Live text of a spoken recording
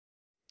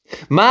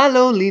My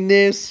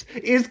loneliness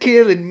is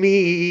killing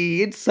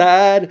me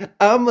inside.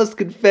 I must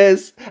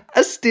confess,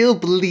 I still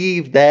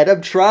believe that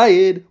I'm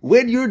trying.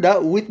 When you're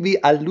not with me,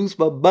 I lose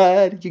my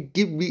mind. You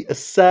give me a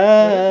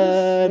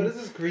sign. What is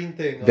this green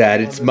thing?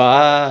 That it's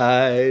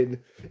mine.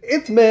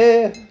 It's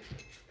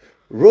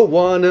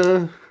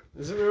marijuana.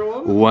 Is it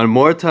marijuana? One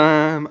more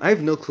time. I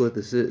have no clue what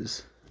this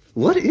is.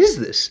 What is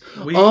this?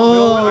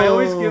 I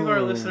always give our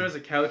listeners a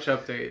couch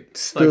update.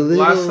 It's Like the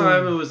last little-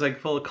 time it was like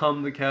full of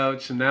cum the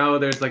couch, and now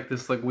there's like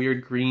this like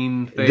weird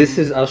green thing. This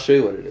is. I'll show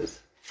you what it is.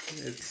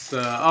 It's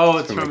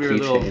from from a your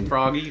little keychain.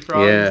 frog.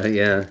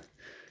 Yeah.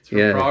 It's from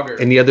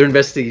Frogger. Any other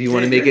investigation? You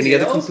want to Hey, make your any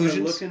other nails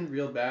conclusions? Are looking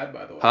real bad,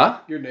 by the way. Huh?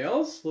 Your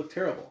nails look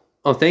terrible.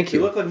 Oh, thank They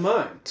you. look like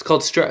mine. It's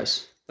called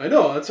stress. I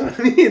know. That's what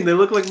I mean. They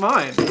look like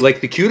mine.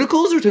 Like the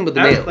cuticles, or talking about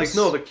the nails? Like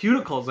no, the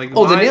cuticles. Like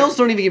Oh, the mine- nails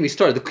don't even get me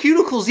started. The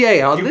cuticles,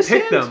 yeah. On You this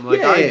pick hand? them like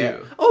Yeah, I yeah.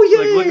 do. Oh yeah.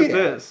 Like yeah, look yeah. at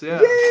this.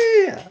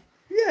 Yeah.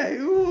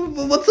 Yeah.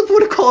 What's the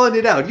point of calling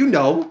it out? You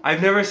know.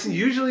 I've never seen.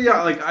 Usually,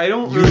 like I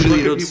don't really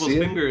Usually you look don't at people's see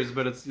it? fingers,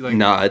 but it's like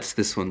Nah, it's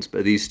this one's.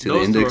 But these two, the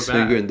Those two index are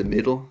finger bad. in the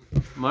middle.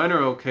 mine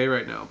are okay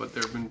right now, but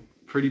they've been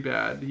pretty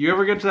bad. You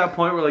ever get to that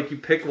point where like you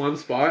pick one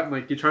spot and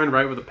like you try and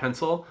write with a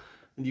pencil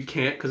and you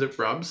can't because it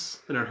rubs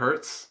and it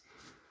hurts?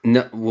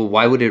 No, well,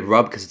 why would it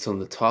rub? Because it's on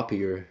the top of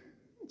your.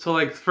 So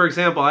like for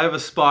example, I have a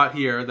spot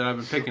here that I've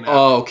been picking at.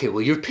 Oh, okay.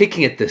 Well, you're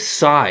picking at the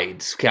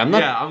sides. Okay, I'm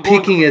not Yeah, I'm going-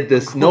 picking at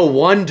this. No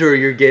wonder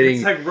you're getting.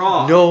 It's like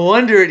raw. No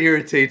wonder it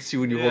irritates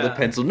you when you hold a Yeah.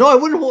 pencil. No, I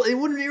wouldn't hold. It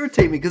wouldn't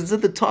irritate me because it's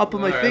at the top of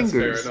my Alright, that's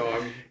fingers. fair.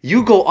 No,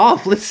 You go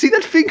off. Let's see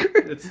that finger.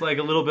 it's like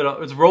a little bit.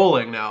 It's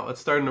rolling now.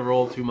 It's starting to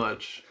roll too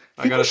much.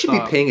 I People gotta should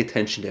stop. be paying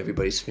attention to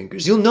everybody's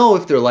fingers. You'll know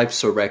if their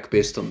life's a wreck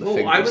based on the Well,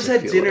 fingers. I was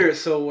at feel dinner. like.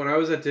 So when I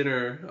was at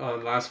dinner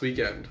last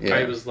weekend, Yeah.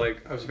 I was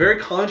very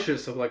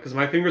conscious of like because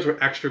my fingers were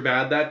extra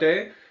bad that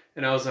day,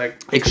 and I was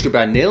like Extra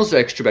bad nails or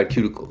extra bad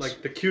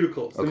cuticles? the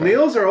cuticles. Okay. The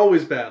nails are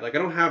always bad. Like I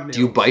don't have nails.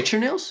 Do you bite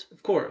your nails?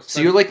 Of course.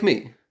 So you're like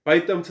me.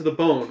 bite them to the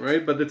bone,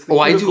 right? But it's the Oh,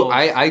 I do. cuticles.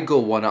 I go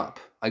one up.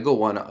 I go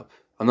one up.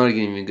 I'm not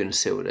even going to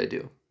say what I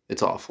do.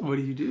 It's awful. What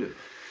do you do?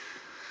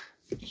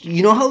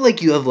 You know how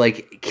like you have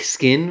like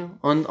skin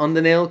on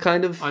the nail,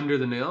 kind of? Under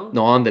the nail?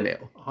 No, on the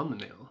nail. On the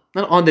nail.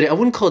 Not on the nail. I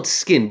wouldn't call it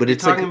skin, but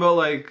it's Talking like about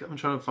like I'm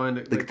trying to find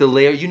it. like the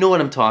layer. You know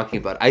what I'm talking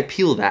about. I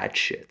peel that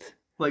shit.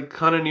 Like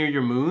kind of near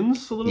your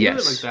moons a little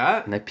Yes. bit, like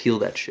that. And I peel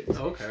that shit.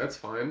 Okay, that's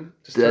fine.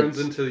 Just That's- turns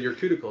into your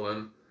cuticle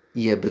then.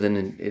 Yeah, but then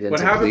it ends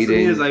What up happens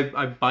bleeding. to me is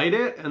I bite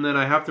it and then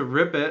I have to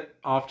rip it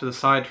off to the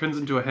side, turns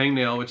into a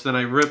hangnail, which then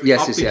I rip up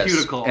the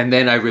cuticle. And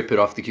then I rip it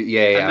off the cuticle.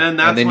 Yeah. And then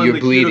that's when you're the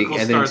bleeding, cuticle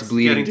and then it's starts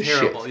bleeding getting to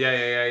terrible. shit. Yeah,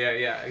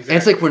 exactly. And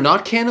it's like we're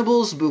not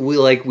cannibals, but we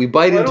bite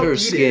Well, I into don't our eat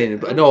skin.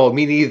 it. But no,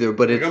 me neither.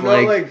 But it's I'm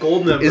like, not like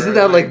Goldmember. isn't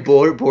that like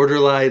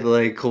borderline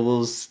like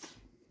almost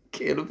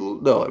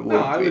cannibal? No, it wouldn't. No,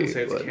 I wouldn't be,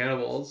 say it's but-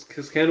 cannibals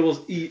because cannibals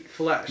eat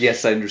flesh.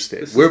 Yes, I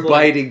understand. This We're is like-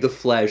 biting the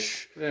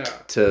flesh Yeah.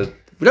 to.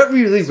 We're not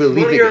really Want to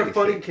believing hear a anything.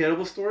 funny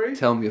cannibal story?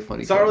 Tell me a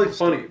funny. It's not really cannibal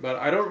story. funny, but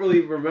I don't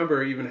really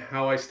remember even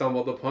how I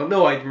stumbled upon.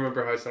 No, I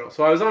remember how I stumbled.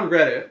 So I was on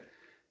Reddit,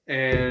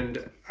 and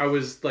I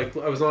was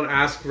on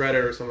Ask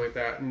Reddit or something like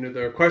that, and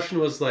the question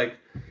was like,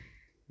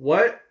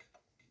 what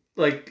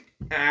like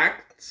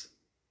act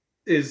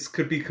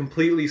could be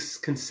completely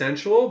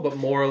consensual but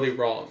morally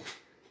wrong,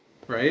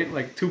 right?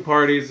 Like two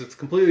parties, it's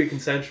completely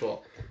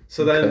consensual.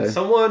 So then Okay.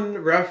 someone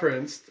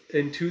referenced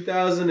in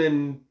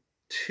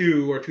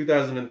 2002 or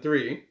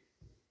 2003.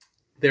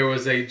 There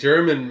was a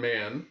German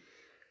man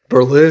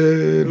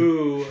Berlin.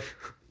 who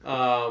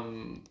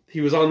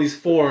he was on these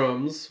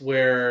forums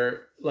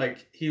where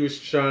like he was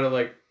trying to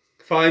like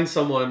find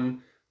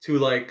someone to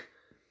like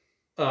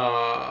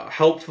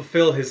help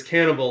fulfill his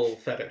cannibal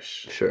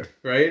fetish, Sure.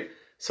 right?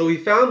 So he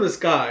found this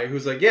guy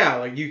who's like, yeah,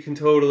 like you can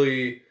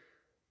totally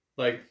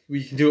like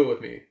you can do it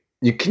with me.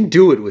 You can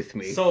do it with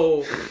me.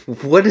 So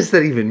What does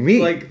that even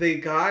mean? like the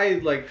guy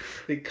like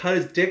they cut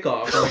his dick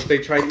off and like they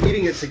tried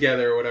eating it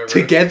together or whatever.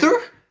 Together?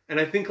 And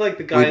I think like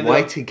the guy Wait, ended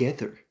why up-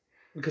 together?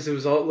 because it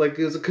was all like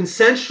it was a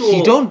consensual.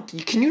 You don't.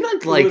 Can you not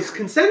It like? was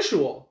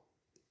consensual.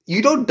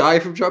 You don't die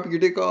from chopping your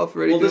dick off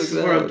or anything. Well, this is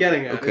like where that? I'm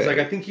getting at. Okay. It's like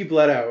I think he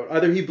bled out.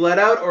 Either he bled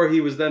out or he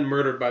was then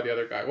murdered by the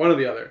other guy. One or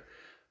the other.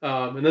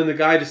 And then the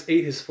guy just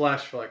ate his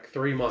flesh for like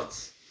 3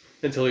 months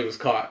until he was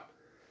caught.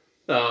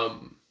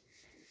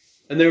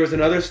 And there was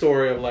another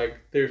story of like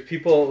there's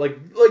people like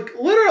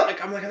literally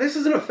like I'm like this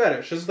isn't a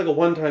fetish. This is like a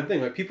one-time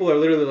thing. Like people are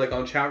literally like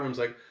on chat rooms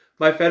like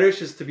my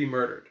fetish is to be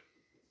murdered.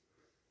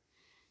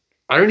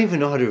 I don't even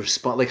know how to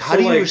respond. Like, how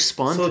do you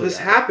respond to So this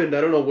that? happened. I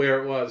don't know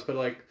where it was, but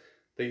like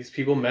these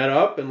people met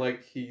up and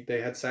like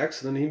they had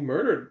sex and then he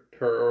murdered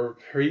her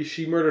or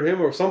she murdered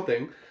him or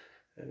something,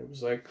 and it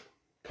was like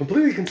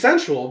completely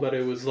consensual, but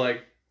it was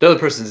like The other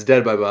person's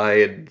dead. Bye bye.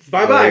 And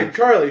bye like,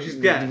 Charlie, she's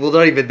dead. Well,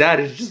 not even that.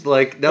 It's just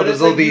like now But there's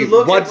it's like only you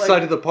look one at, like,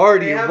 side of the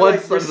party, They and have one like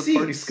side of the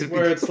party's receipts gonna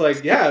where be. it's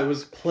like yeah, it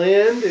was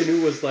planned and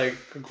it was like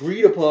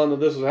agreed upon that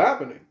this was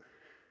happening.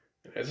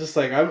 It's just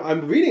like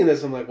I'm reading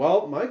this. I'm like,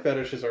 well, my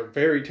fetishes are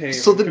very tame.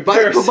 So in but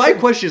my comparison.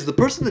 question is, the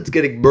person that's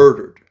getting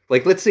murdered,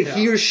 Like, let's say Yeah.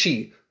 he or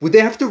she, would they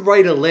have to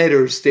write a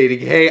letter stating,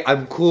 "Hey,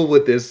 I'm cool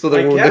with this," so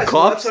that when the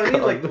cops that's what I mean.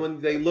 come, Like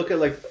when they look at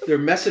like their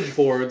message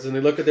boards and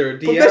they look at their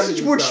DMs. but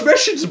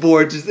message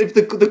boards, if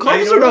the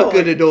cops are not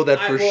going to know that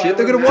for shit,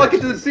 they're going to walk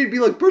into the scene and be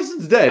like,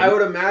 "Person's dead." I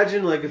would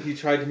imagine like if you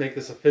tried to make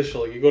this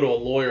official, you go to a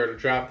lawyer to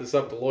draft this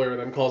up. The lawyer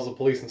then calls the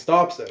police and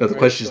stops it. Now the right?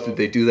 question is, So did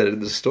they do that in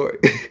the story?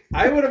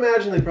 I would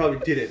imagine they probably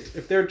didn't.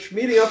 If they're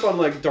meeting up on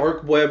like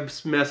dark web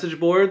message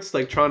boards,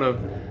 like trying to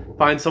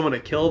find someone to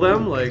kill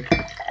them, like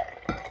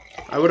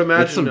I would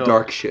imagine That's some no.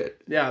 dark shit.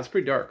 Yeah, it's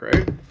pretty dark,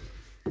 right?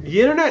 The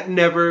internet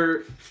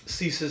never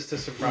ceases to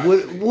surprise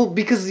me. Well,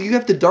 because you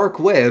have the dark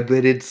web,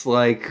 and it's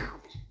like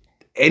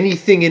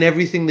anything and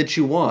everything that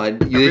you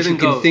want, that you Everything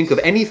can goes. think of,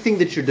 anything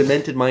that your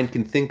demented mind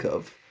can think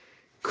of,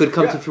 could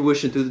come Yeah. to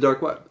fruition through the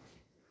dark web.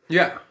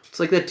 Yeah.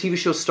 It's like that TV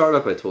show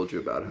Startup I told you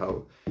about.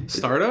 How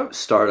Startup?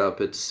 Startup.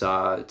 It's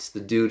the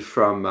dude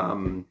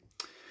from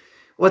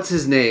what's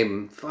his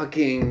name?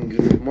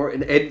 Fucking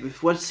Martin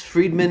what's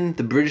Friedman?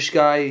 The British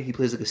guy. He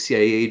plays like a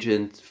CIA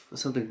agent.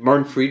 Something.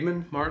 Martin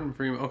Friedman. Martin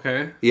Freeman.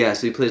 Okay. Yeah,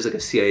 so he plays like a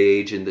CIA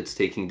agent that's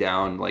taking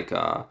down like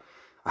a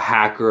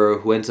hacker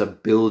who ends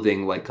up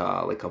building like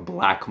a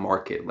black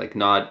market. Like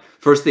not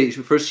first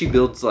she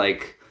builds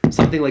like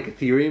something like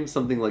Ethereum,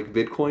 something like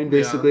Bitcoin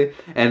basically,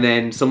 and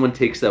then someone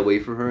takes that away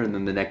from her, and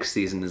then the next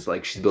season is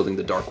like she's building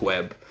the dark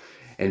web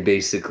and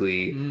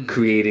basically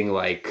creating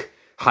like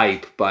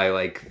hype by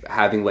like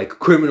having like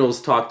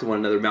criminals talk to one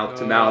another mouth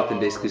to mouth and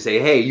basically say,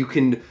 hey, you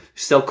can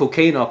sell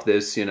cocaine off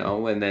this,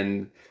 and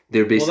then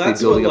they're basically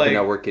building up a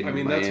network in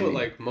Miami. That's what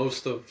like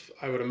most of,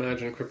 I would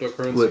imagine,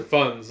 cryptocurrency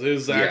funds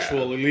is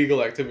actual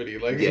illegal activity.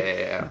 Like,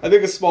 yeah. I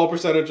think a small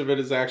percentage of it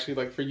is actually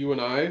like for you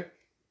and I.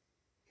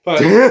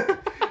 But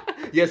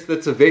yes,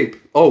 that's a vape.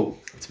 Oh,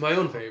 it's my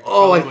own vape.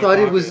 Oh, I thought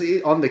it was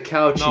on the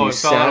couch and you it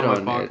fell sat out of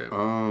on my it. pocket.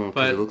 Oh, because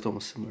But- it looked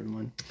almost similar to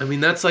mine. I mean,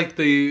 that's like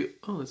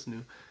that's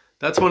new.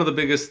 That's one of the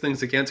biggest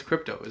things against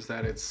crypto is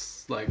that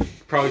it's like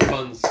probably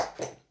funds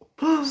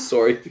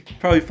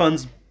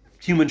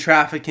human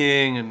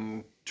trafficking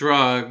and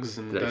drugs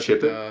and Did I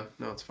chip it?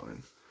 No, it's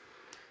fine.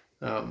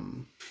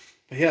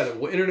 But yeah,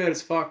 the internet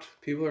is fucked.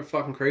 People are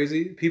fucking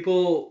crazy.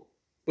 People,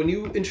 when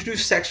you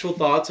introduce sexual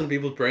thoughts in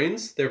people's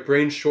brains, their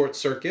brains short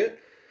circuit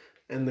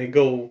and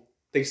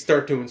they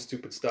start doing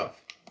stupid stuff.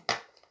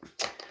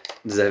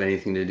 Does that have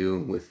anything to do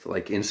with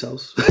like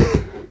incels?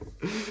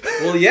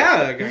 Well,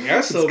 yeah, I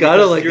guess so. It's kinda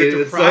because like you're it.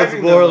 It depriving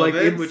sounds more them like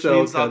of it, which incel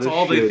means that's kinda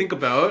all they shit. think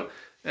about,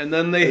 and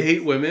then they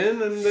hate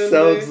women, and then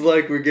Sounds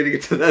like we're getting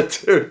into that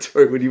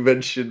territory when you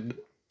mentioned.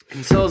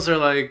 incels are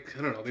like,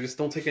 I don't know, they just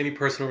don't take any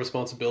personal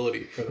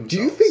responsibility for themselves.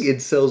 Do you think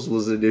incels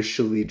was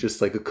initially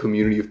just like a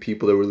community of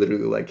people that were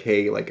literally like,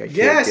 hey, like I can't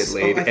Yes,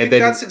 get laid? I think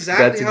that's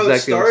exactly how it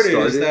started.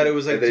 Is that it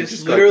was like and then it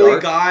just got literally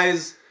dark?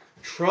 guys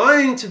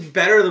trying to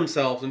better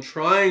themselves and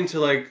trying to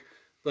like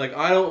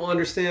I don't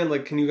understand.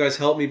 Like, can you guys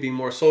help me be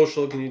more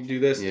social? Can you do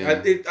this? Yeah.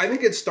 I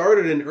think it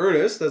started in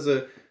earnest as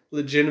a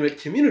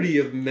legitimate community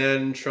of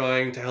men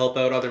trying to help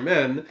out other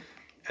men,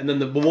 and then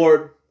the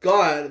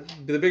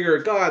bigger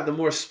it got, the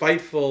more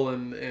spiteful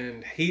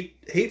and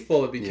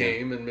hateful it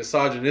became, and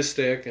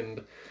misogynistic,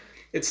 and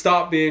it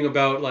stopped being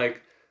about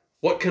like,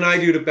 what can I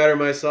do to better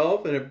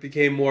myself, and it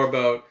became more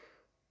about,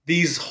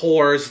 these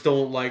whores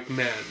don't like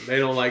men, they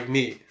don't like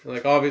me.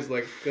 Like,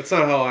 obviously, like that's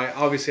not how I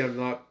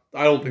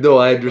don't think. No,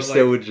 that I way, but,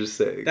 understand like, what you're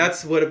saying.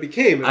 that's what it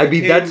became. I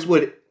mean, that's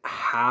what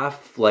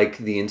half like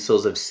the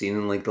incels I've seen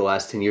in like the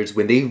last 10 years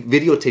when they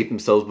videotape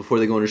themselves before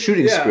they go on a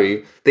shooting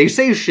spree. They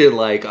say shit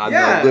like, I'm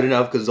not good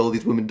enough because all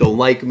these women don't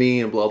like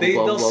me and blah blah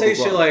blah. They'll blah, say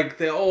blah, shit blah. like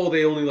they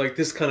only like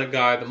this kind of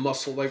guy, the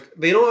muscle. Like,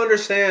 they don't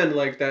understand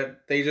like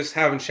that they just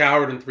haven't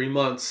showered in 3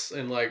 months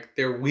and like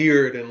they're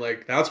weird and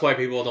like that's why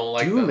people don't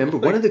like Do you them. remember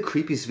Like, one of the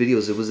creepiest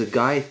videos? It was a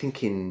guy, I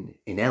think in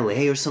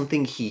LA or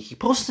something. He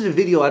posted a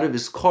video out of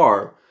his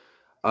car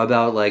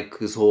about like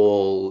his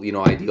whole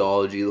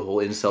ideology, the whole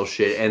incel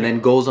shit, and then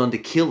goes on to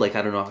kill like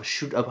I don't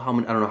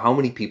know how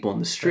many people on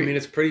the street. I mean,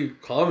 it's pretty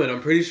common.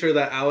 I'm pretty sure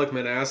that Alec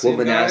Manassian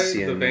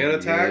guy, the van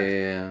attack.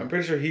 Yeah. I'm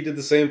pretty sure he did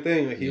the same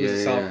thing. Like, he was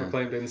a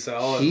self-proclaimed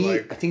incel, and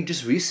like I think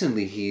just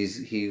recently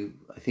he's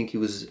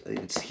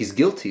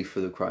guilty for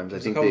the crimes. I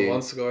think a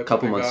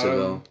couple months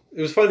ago.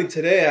 It was funny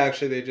today.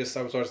 Actually,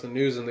 I was watching the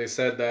news and they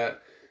said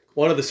that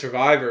one of the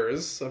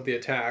survivors of the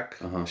attack,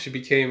 she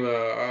became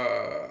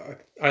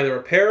either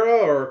a para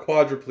or a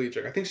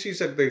quadriplegic. I think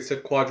they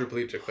said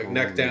quadriplegic, like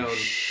neck down.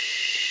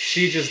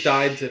 She just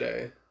died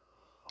today.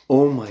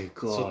 Oh my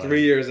god! So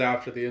 3 years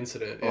after the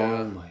incident. Yeah.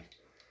 Oh my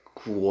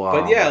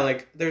god! But yeah,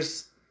 like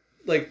there's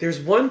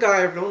one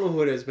guy, I don't know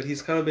who it is, but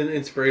he's kind of been an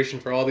inspiration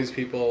for all these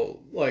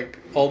people, like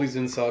all these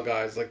incel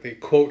guys. Like, they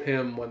quote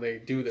him when they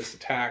do this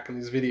attack in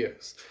these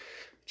videos.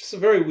 Just a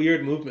very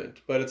weird movement,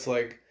 but it's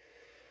like,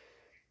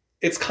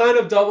 it's kind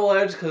of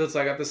double-edged because it's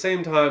like at the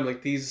same time,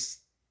 like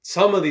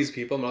some of these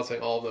people, I'm not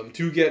saying all of them,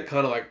 do get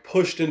kind of like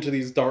pushed into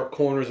these dark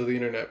corners of the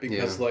internet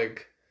because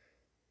like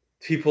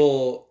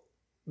people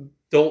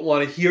don't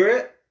want to hear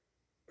it,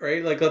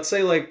 right? Like, let's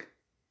say like,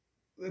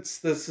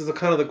 this is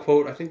kind of the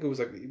quote, I think it was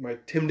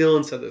like Tim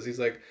Dillon said this. He's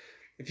like,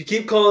 if you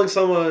keep calling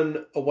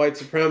someone a white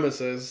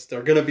supremacist,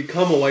 they're gonna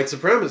become a white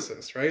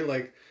supremacist, right?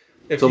 Like,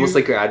 if It's almost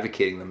like you're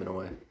advocating them in a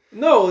way.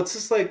 no, it's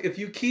just like if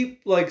you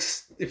keep like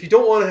if you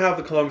don't want to have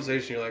the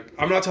conversation, you're like,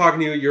 I'm not talking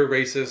to you. You're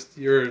racist.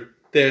 You're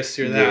this.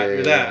 You're that.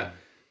 You're that.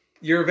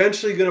 You're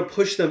eventually going to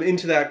push them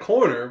into that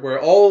corner where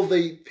all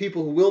the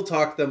people who will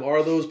talk to them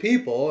are those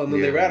people, and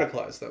then they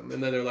radicalize them.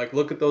 And then they're like,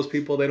 look at those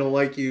people, they don't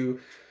like you.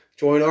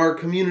 Join our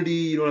community,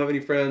 you don't have any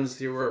friends,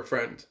 you were a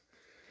friend.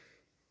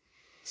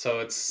 So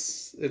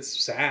it's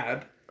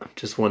sad. I'm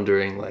just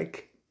wondering,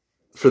 like,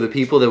 for the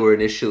people that were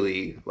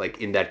initially, like,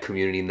 in that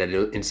community, in that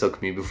incel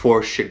community,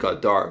 before shit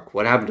got dark,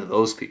 what happened to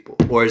those people?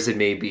 Or is it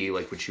maybe,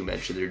 like what you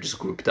mentioned, they're just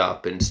grouped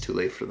up and it's too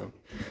late for them?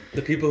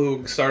 The people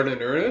who started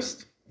in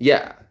earnest?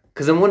 Yeah.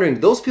 Because I'm wondering,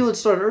 those people that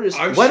started earnest,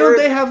 I'm why sure-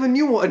 don't they have a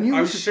new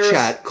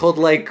chat called,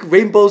 like,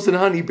 Rainbows and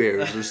Honey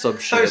Bears or some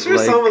shit? I'm sure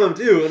like, some of them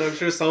do, and I'm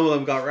sure some of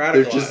them got radicalized.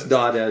 they're just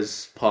not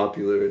as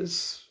popular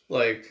as...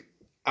 Like,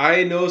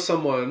 I know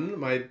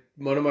someone,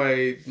 one of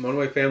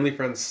my family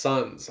friends'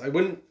 sons. I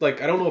don't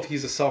know if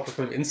he's a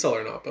self-proclaimed incel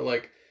or not, but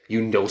like...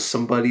 You know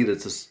somebody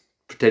that's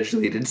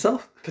potentially an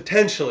incel?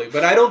 Potentially,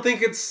 but I don't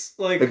think it's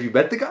like... Have you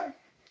met the guy?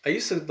 I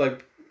used to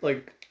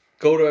like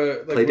go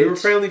to Play we were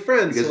dates? family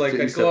friends, so You like guys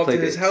I'd used to go have up to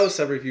play his dates. house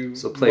every few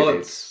So play months.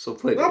 dates. So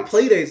play Not dates.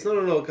 play dates,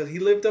 no, because he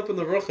lived up in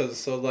the Ruchas,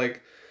 so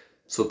like...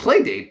 So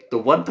play date, the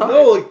one time.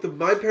 No, like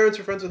my parents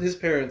were friends with his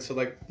parents, so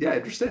like... Yeah, I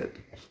understand.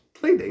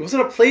 Play date. It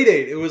wasn't a play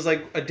date, it was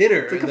like a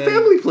dinner. It's like and a then-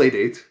 family play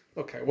date.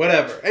 Okay,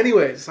 whatever.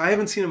 Anyways, I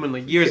haven't seen him in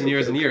like years and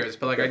years and years,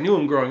 but like I knew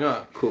him growing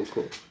up. Cool.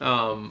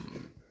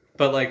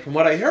 But like from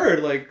what I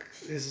heard, like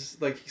he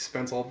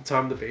spends all the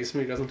time in the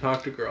basement. He doesn't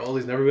talk to girls.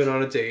 He's never been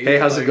on a date. Hey,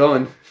 how's it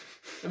going?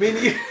 I mean,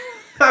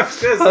 I'm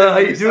just How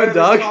you doing,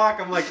 dog?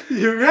 I'm like,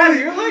 You're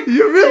you're 3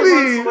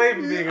 really months away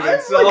from being an I'm,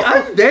 incel. like,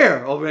 I'm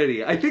there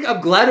already. I think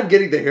I'm glad I'm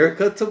getting the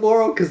haircut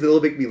tomorrow because it'll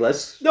make me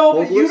less. No,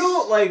 but you homeless.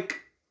 don't like.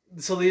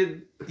 So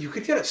you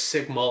could get a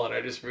sick mullet.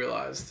 I just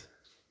realized.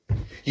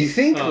 You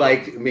think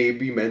like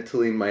maybe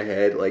mentally in my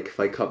head, like if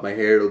I cut my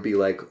hair, it'll be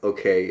like,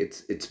 okay,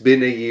 it's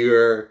been a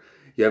year.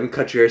 You haven't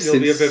cut your hair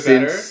You'll be a bit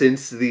better?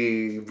 since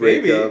the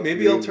breakup.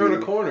 Maybe I'll turn a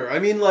corner. I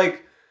mean,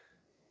 like,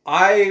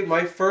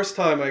 my first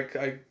time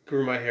I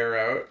grew my hair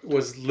out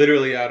was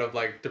literally out of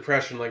like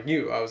depression, like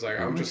you. I was like,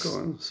 I'm just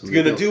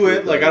gonna do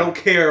it. Like, I don't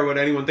care what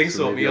anyone thinks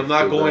of me. I'm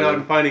not going out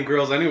and finding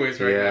girls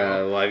anyways right now.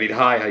 Yeah, well, I mean,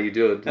 hi, how you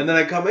doing? And then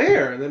I cut my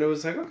hair, and then it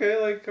was like, okay,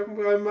 like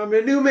I'm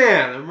a new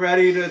man. I'm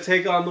ready to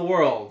take on the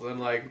world. And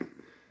like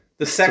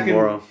the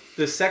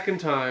second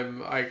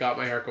time I got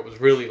my haircut was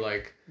really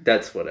like,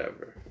 that's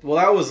whatever. well,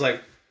 that was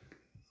like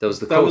That was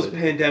the that was COVID.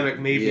 pandemic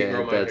made me Yeah,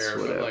 grow my that's hair,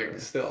 whatever. but like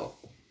still.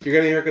 You're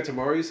getting a haircut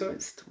tomorrow, you said?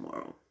 It's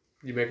tomorrow.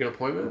 You make an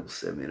appointment?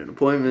 Send me an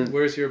appointment.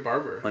 Where's your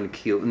barber? On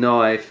Keel.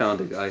 No, I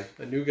found a guy.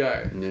 A new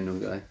guy. A new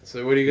guy.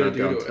 So what are you gonna Not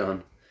do downtown.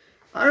 to it?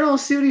 I don't know.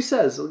 See what he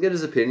says. I'll get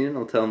his opinion.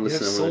 I'll tell him. You have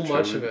Listen, so I'm gonna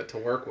much trim of it to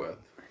work with.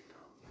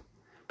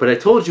 But I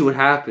told you what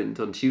happened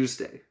on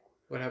Tuesday.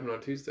 What happened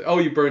on Tuesday? Oh,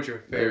 you burnt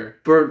your I hair.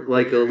 burnt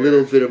like a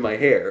little bit of my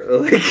hair.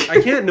 Like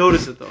I can't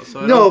notice it though.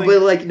 So I no, don't think,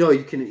 but like no,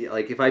 you can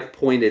like if I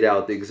pointed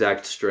out the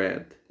exact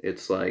strand,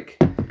 it's like.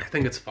 I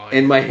think it's fine.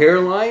 And my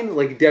hairline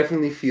like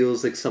definitely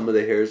feels like some of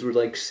the hairs were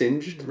like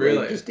singed. Really?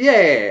 Like, just,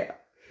 yeah.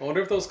 I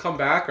wonder if those come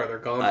back or they're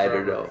gone I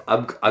forever. don't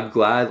know. I'm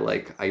glad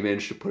like I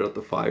managed to put out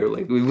the fire.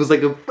 Like it was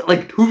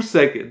like 2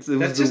 seconds. It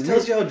That was just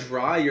tells you how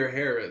dry your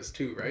hair is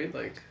too, right?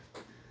 Like,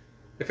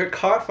 if it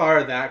caught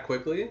fire that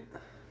quickly.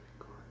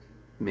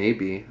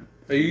 Maybe.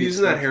 Are you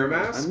using that hair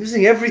mask? I'm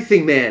using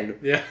everything, man.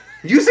 Yeah.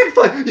 Using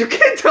fun. You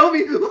can't tell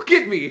me. Look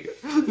at me.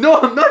 No,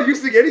 I'm not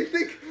using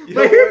anything. You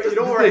My don't hair wear- you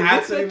don't does wear it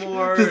hats look that-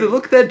 anymore. Does it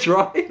look that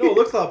dry? No, it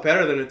looks a lot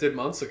better than it did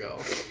months ago.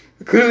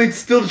 Clearly, it's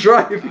still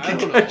dry. If you I can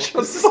don't know. catch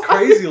on This is fire.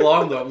 crazy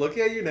long though. I'm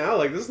looking at you now.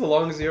 Like this is the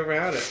longest you ever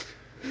had it.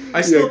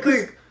 I still 'cause-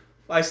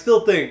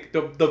 think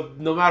the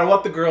no matter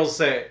what the girls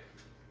say,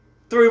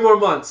 3 more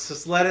months.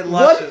 Just let it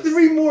What luscious.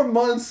 3 more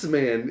months,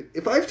 man?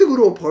 If I have to go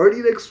to a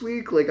party next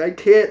week, like I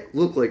can't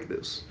look like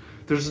this.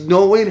 There's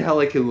no way in hell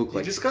I can look You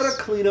like just this. gotta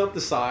clean up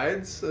the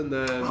sides and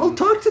then. I'll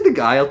talk to the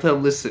guy. I'll tell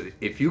him, listen,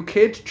 if you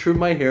can't trim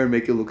my hair and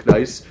make it look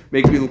nice,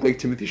 make me look like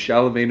Timothy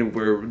Chalamet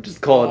and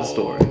just call it a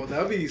story. Oh,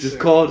 that'd be Just sick.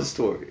 call it a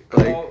story.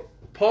 Like,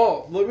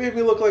 Paul, make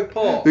me look like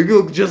Paul. make me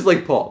look just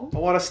like Paul. I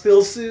want a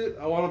still suit.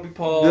 I want to be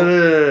Paul.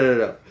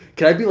 No.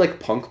 Can I be like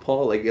Punk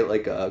Paul? Like get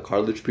like a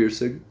cartilage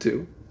piercing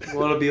too? You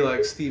want to be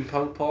like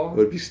steampunk It Paul.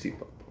 would be Steve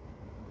Punk.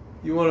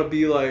 You want to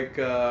be like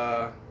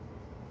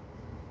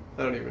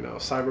I don't even know,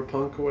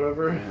 cyberpunk or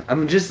whatever.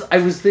 I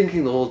was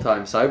thinking the whole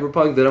time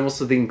cyberpunk, then I'm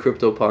also thinking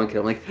CryptoPunk, and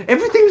I'm like,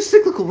 everything is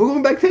cyclical. We're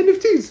going back to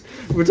NFTs.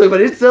 We're talking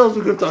about incels.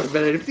 We're going to talk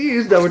about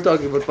NFTs. Now we're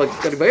talking about fucking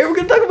cutting my hair. We're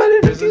going to talk about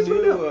There's a NFTs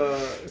right new.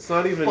 now. It's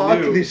not even Fuck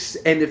new. this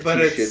NFT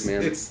But shit,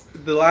 man. it's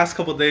the last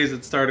couple days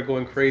it started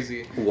going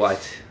crazy. What?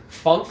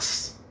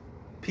 Funks,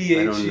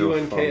 I don't know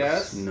Phunks.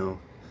 Funks. No.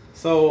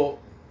 So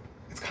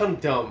it's kind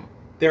of dumb.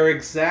 They're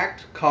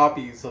exact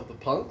copies of the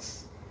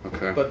punks,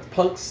 Okay. but the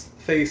punks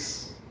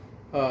face,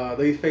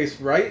 they face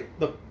right.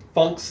 The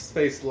funks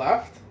face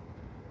left.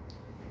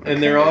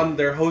 And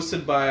they're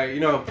hosted by, you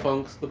know,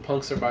 the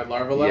punks are by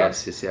Larva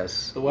Labs.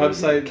 Yes. The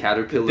website,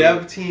 Caterpillar. the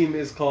dev team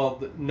is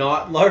called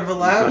Not Larva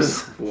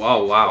Labs.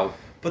 Wow.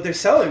 But they're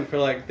selling for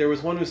like, there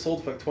was one who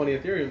sold for like 20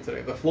 Ethereum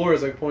today. The floor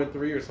is like 0.3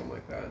 or something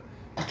like that.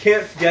 You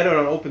can't get it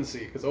on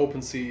OpenSea because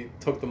OpenSea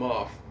took them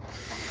off.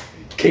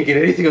 Can't get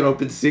anything on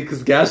OpenSea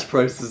because gas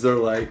prices are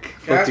like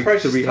gas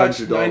prices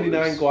touched $300.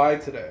 99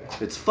 guai today.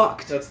 It's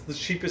fucked. That's the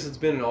cheapest it's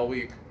been in all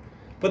week.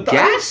 But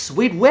gas?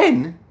 Wait,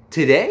 when?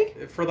 Today?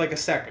 For like a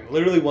second,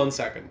 literally 1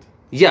 second.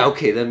 Yeah,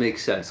 okay, that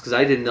makes sense because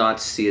I did not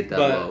see it that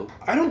low.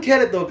 I don't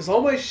get it though because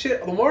all my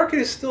shit, the market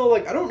is still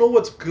like, I don't know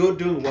what's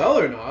doing well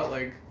or not.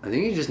 Like, I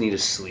think you just need to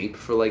sleep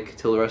for like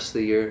till the rest of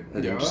the year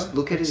and then just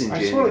look at it in January.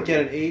 I just want to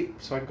get an 8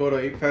 so I can go to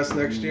 8 Fest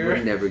next year.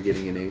 You're never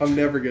getting an 8. I'm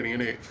never getting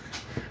an 8.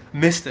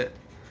 Missed it.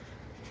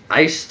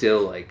 I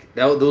still like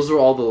that. Those are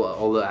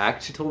all the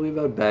acts you told me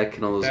about, Beck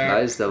and all those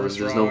guys. There's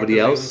nobody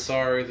else.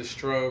 Sorry, The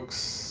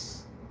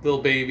Strokes,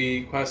 Lil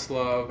Baby,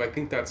 Questlove. I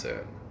think that's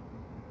it.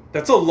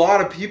 That's a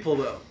lot of people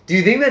though. Do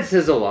you think that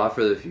says a lot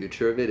for the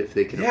future of it if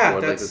they can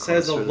afford like a concert? Yeah, that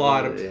says a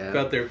lot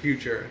about their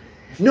future.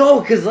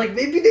 No, because like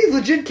maybe they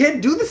legit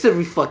can't do this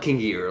every fucking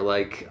year.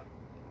 Like,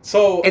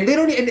 so and they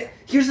don't. And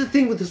here's the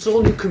thing with this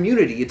whole new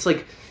community. It's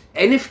like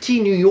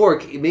NFT New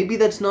York, maybe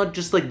that's not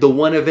just like the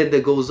one event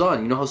that goes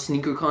on. You know how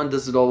SneakerCon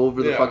does it all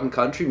over the fucking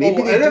country?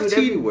 Maybe they do it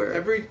everywhere.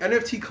 Every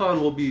NFT con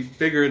will be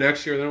bigger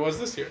next year than it was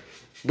this year.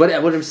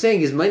 But what I'm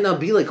saying is it might not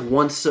be like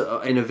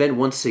an event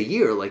once a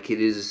year like it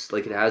is,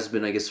 like it has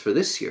been, I guess, for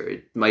this year.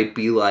 It might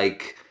be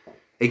like,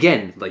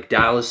 again, like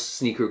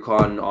Dallas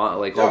SneakerCon,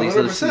 like all these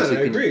other things.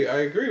 I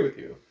agree with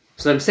you.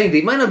 So I'm saying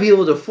they might not be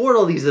able to afford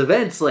all these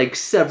events like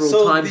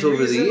several times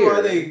over the year.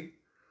 The reason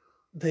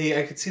why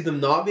I could see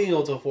them not being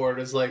able to afford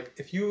it is like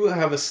if you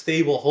have a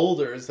stable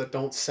holders that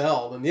don't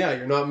sell, then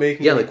you're not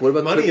making like what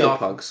about money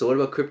CryptoPunks? So what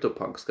about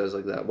CryptoPunks, guys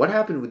like that? What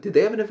happened? Did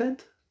they have an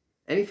event?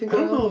 Anything? I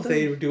don't know if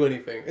they would do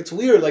anything. It's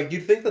weird. Like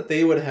you'd think that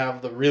they would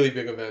have the really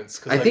big events.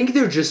 Cause, I think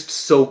they're just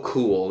so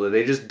cool that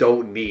they just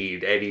don't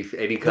need any kind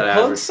of.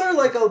 The punks are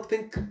like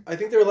I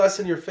think they're less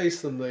in your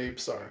face than the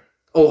apes are.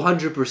 Oh,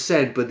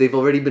 100%, but they've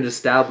already been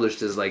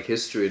established as like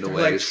history in a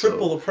way. Like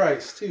triple the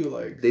price too.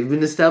 Like they've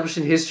been established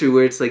in history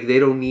where it's like they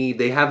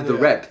have the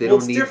rep. They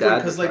don't need that. It's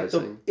different because like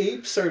the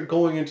apes are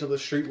going into the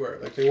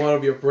streetwear. Like they want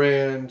to be a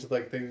brand.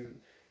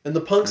 And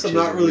the punks, I'm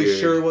not really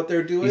sure what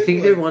they're doing. You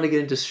think they want to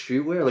get into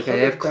streetwear? Like I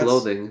have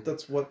clothing.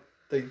 That's what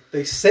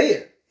they say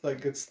it.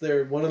 Like it's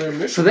one of their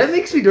missions. So that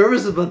makes me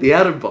nervous about the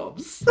atom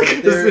bombs.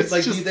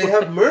 They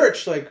have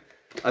merch. Like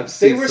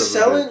they were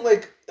selling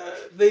like.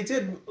 They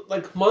did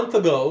like a month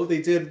ago.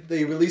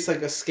 They released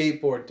like a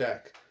skateboard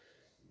deck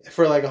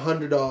for like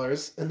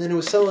 $100, and then it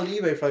was selling on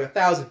eBay for like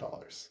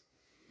 $1,000.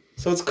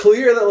 So it's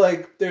clear that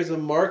like there's a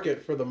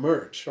market for the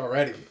merch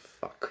already.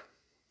 Fuck.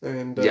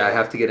 And I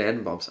have to get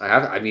atom bombs.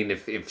 I mean,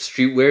 if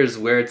streetwear is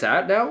where it's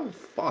at now,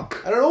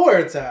 fuck. I don't know where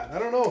it's at. I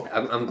don't know.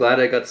 I'm glad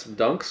I got some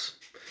dunks.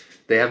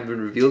 They haven't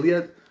been revealed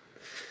yet.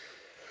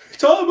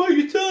 It's all about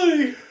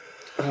utility.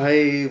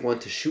 I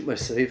want to shoot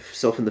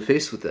myself in the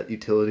face with that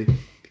utility.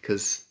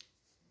 Because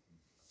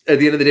at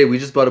the end of the day, we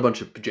just bought a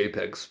bunch of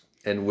JPEGs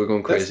and we're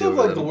going crazy. That's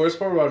like the worst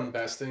part about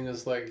investing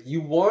is like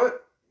you want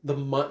the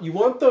money, you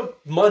want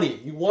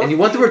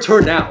the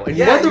return now, and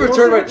you want the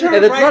return right,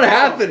 and it's not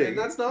happening. And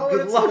that's not what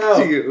Good it's luck about.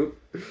 To you.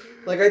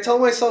 Like I tell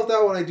myself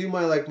that when I do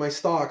my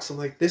stocks, I'm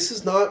like, this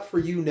is not for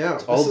you now.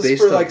 This is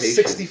for like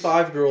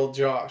 65-year-old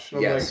Josh.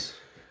 And I'm like,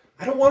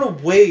 I don't want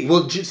to wait.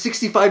 Will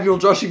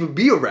 65-year-old Josh even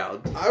be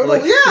around? I don't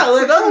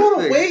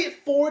want to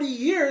wait 40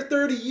 years,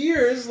 30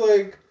 years.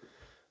 Like,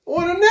 I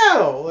want to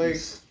know. Like,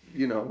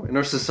 you know, in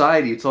our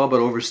society, it's all about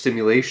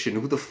overstimulation.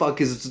 Who the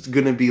fuck is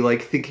gonna be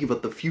like thinking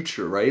about the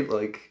future, right?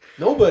 Like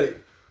nobody.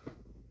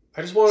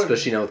 I just want,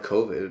 especially now with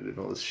COVID and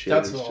all this shit.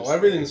 That's all.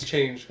 Everything's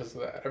changed because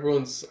of that.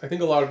 I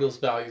think a lot of people's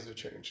values have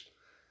changed.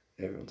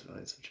 Everyone's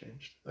values have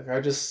changed. Like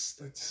I just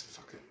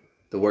fucking.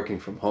 The working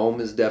from home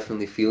is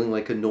definitely feeling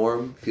like a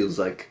norm. Feels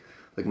like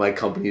my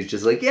company is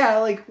just like, yeah,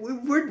 like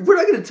we're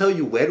not going to tell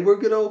you when we're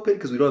going to open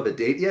because we don't have a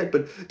date yet,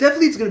 but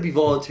definitely it's going to be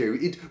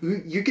voluntary.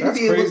 You're going to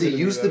be able to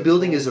use the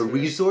building as a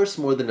resource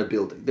more than a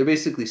building. They're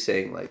basically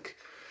saying like,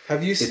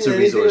 have you seen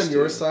anything on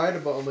your side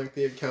about like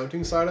the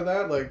accounting side of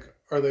that? Like,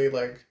 are they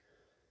like,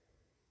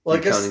 well,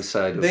 the accounting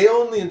side? They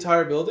own the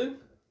entire building,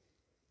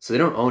 so they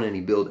don't own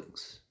any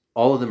buildings.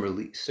 All of them are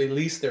leased. They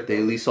lease their. They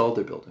lease all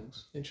their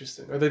buildings.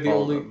 Interesting. Are they the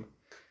only?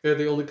 They're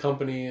the only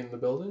company in the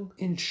building?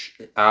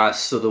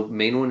 So the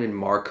main one in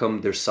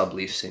Markham, they're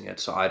subleasing it.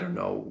 So I don't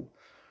know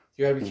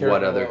you gotta be careful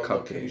what other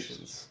companies.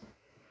 Locations.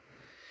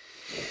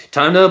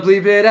 Time to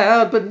bleep it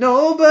out, but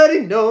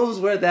nobody knows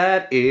where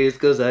that is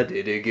because I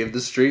didn't give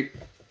the street.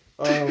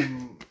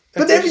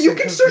 But then you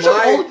can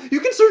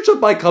search up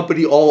my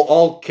company,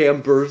 all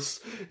campers,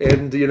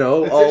 and you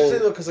know. It's interesting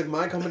though, because like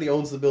my company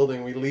owns the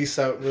building. We're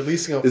leasing out.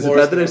 Is it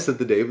bad that I said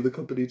the name of the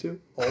company too?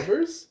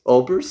 Albers.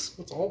 Albers.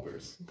 What's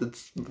Albers?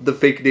 That's the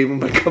fake name of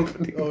my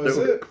company. Oh, is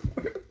it?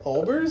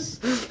 Albers?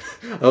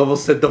 I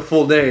almost said the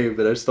full name,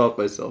 but I stopped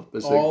myself. By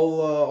saying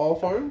All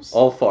farms?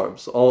 all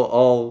farms, all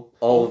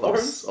of farms?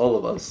 us, all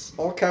of us,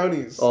 All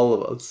counties. all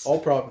of us, All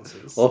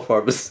provinces. all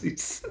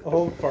pharmacies,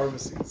 All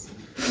pharmacies.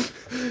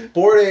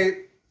 Board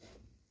Ape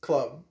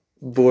Club.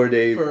 Board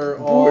Ape, For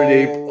Board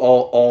Ape,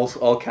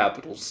 all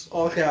capitals,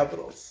 All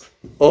capitals.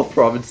 all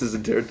provinces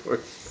and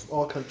territories.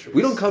 All countries.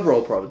 We don't cover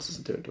all provinces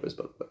and territories,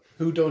 by the way.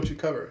 Who don't you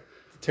cover?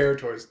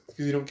 Territories.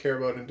 Because you don't care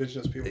about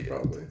indigenous people,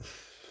 probably.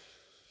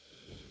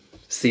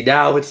 See,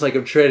 now it's like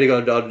I'm treading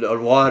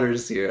on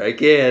waters here. I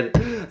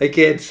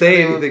can't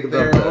say anything about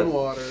their that. own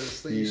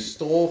waters that you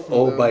stole from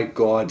Oh them. my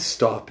God!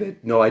 Stop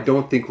it! No, I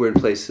don't think we're in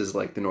places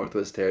like the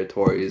Northwest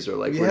Territories or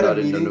like We we're had not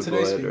a in meeting today,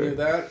 Nunavut. speaking Or... of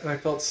that, and I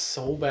felt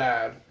so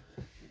bad.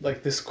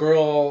 Like, this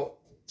girl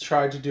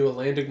tried to do a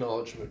land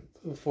acknowledgement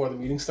before the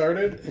meeting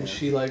started, and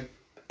she, like,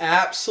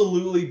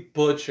 absolutely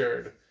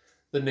butchered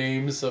the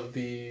names of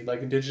the,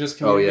 like, indigenous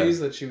communities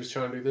that she was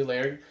trying to do the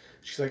land.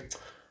 She's like,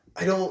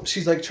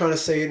 she's, like, trying to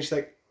say it, and she's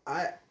like,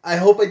 I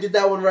hope I did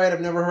that one right.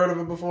 I've never heard of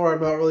it before.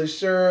 I'm not really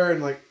sure.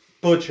 And, like,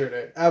 butchered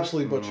it.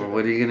 Absolutely butchered it.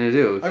 What are you going to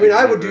do? I mean,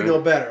 I would do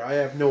no better. I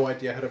have no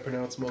idea how to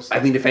pronounce most of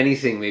I mean, if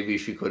anything, maybe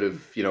she could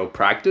have,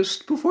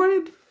 practiced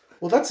beforehand.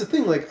 Well, that's the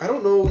thing. Like, I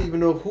don't even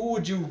know who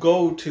would you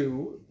go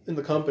to in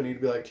the company to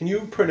be like, can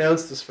you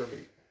pronounce this for me?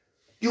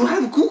 You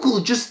have Google.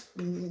 Just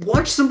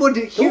watch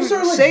somebody hear Those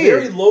are, like, say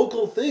very it.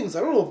 local things.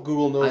 I don't know if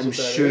Google knows I'm what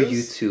that sure is.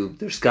 YouTube.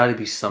 There's got to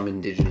be some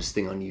indigenous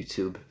thing on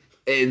YouTube.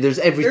 There's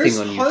everything There's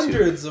on YouTube.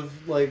 hundreds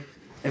of, like,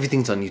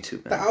 Everything's on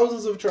YouTube, man.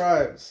 thousands of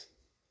tribes.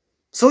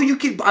 So you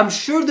can, I'm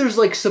sure there's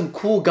like some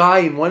cool guy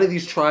in one of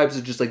these tribes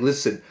that's just like,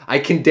 listen, I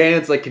can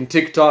dance, I can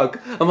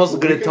TikTok. I'm also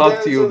going to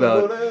talk to you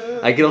about,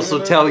 I can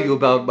also tell you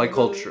about my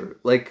culture.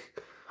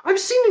 Like, I've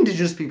seen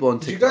indigenous people on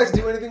Did you TikTok. guys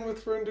do anything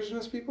for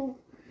indigenous people?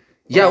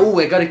 Yeah, ooh,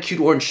 I got a cute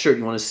orange shirt.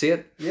 You want to see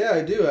it? Yeah,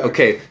 I do. Actually.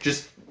 Okay,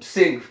 just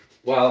sing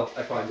while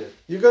I find it.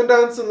 You can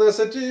dance in the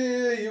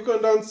city. You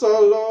can dance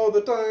all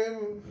the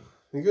time.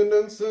 You can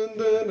dance and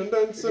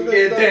dance and You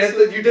can't dance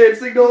and you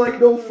dancing no like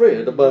no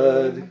friend,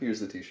 but here's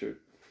the t-shirt.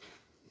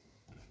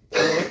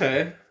 Oh,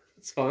 okay.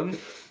 It's fun.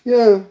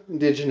 Yeah,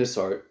 indigenous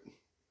art. You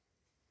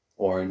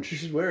Orange.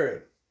 should wear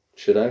it.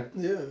 Should I?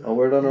 Yeah. I'll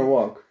wear it on our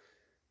walk.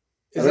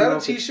 Is that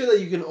a t-shirt that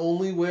you can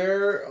only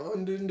wear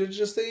on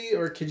Indigenous Day,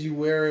 or could you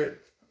wear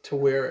it to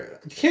wear it?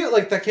 You can't,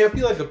 like, that can't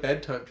be like a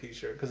bedtime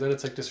t-shirt, because then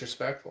it's, like,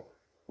 disrespectful.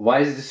 Why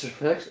is it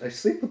disrespectful? I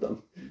sleep with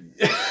them.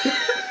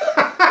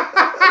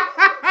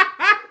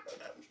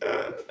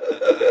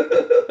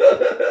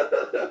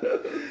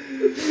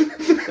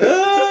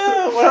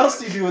 What else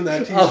do you do in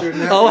that t-shirt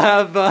now?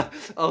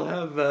 I'll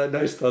have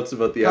nice thoughts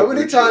about the. How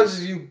many Aboriginals. times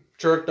have you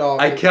jerked off?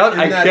 I count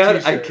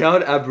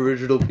t-shirt?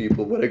 Aboriginal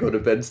people when I go to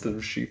bed instead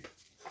of sheep.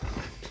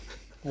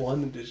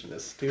 One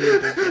Indigenous, two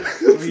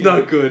Indigenous. It's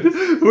not good.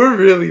 We're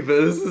really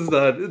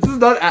bad.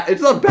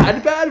 It's not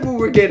bad, but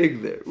we're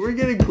getting there. We're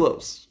getting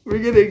close. We're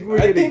getting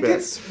I think there.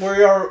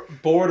 we are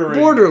bordering.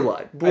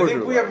 Borderline. I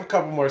think we have a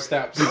couple more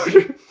steps.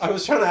 I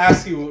was trying to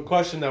ask you a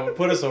question that would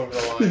put us over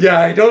the line.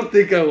 Yeah, I don't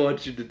think I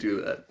want you to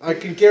do that. I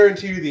can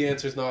guarantee you the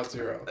answer's not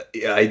 0.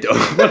 Yeah, I don't.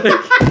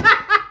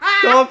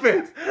 Stop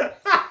it.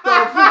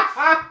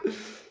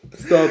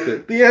 Stop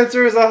it. The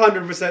answer is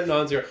 100%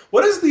 non-zero.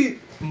 What is the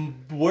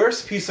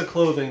worst piece of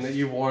clothing that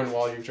you've worn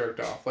while you jerked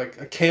off? Like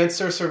a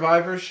cancer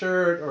survivor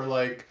shirt, or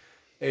like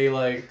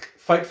a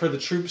fight for the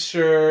troops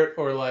shirt,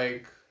 or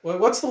like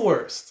what's the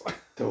worst?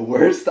 The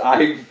worst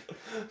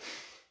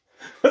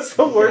What's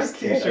the worst I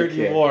can't. t-shirt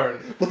you've worn?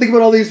 Well, think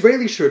about all the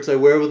Israeli shirts I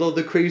wear with all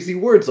the crazy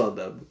words on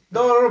them.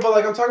 No, but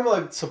like I'm talking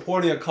about like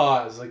supporting a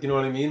cause. Like, you know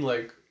what I mean?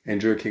 Like,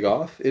 And jerking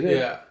off in it?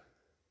 yeah.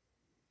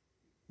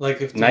 Like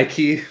if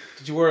Nike,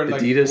 did you wear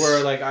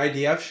Adidas. like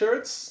IDF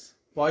shirts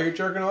while you're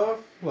jerking off?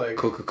 Like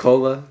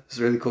Coca-Cola,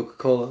 Israeli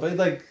Coca-Cola. but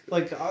like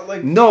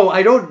No,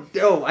 I don't.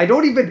 No, I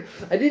didn't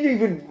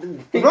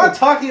even. I'm not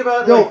talking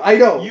about I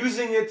know.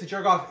 using it to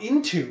jerk off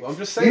into. I'm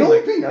just saying, You know,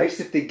 like, it'd be nice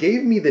if they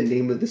gave me the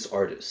name of this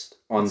artist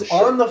on the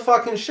shirt. on the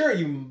fucking shirt.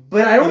 You.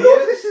 But I don't know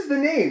if this is the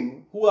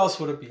name. Who else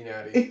would it be,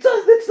 Natty? It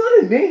does. It's not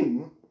a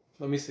name.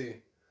 Let me see.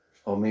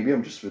 Oh, maybe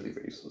I'm just really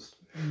racist.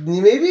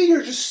 Maybe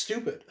you're just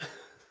stupid.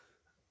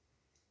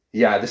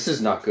 Yeah, this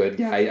is not good.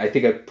 Yeah, I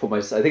think I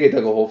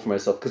dug a hole for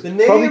myself because The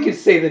name- probably can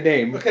say the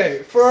name.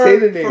 Okay, Say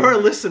the name. for our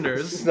This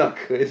listeners, is not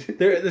good.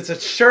 it's a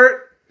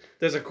shirt.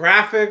 There's a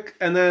graphic,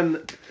 and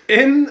then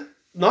in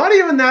not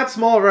even that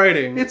small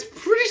writing, It's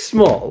pretty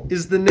small.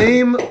 is the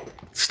name.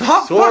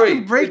 Stop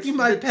fucking breaking it's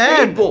my the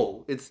pen.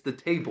 Table. It's the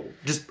table.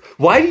 Just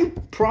why do you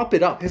prop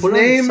it up? His Put it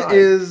on the name side.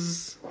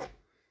 is.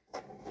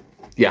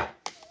 Yeah.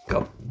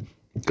 Go.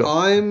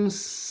 I'm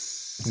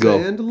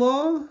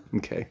Sandlaw.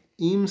 Okay.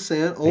 Om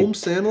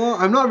Sandlaw.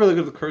 I'm not really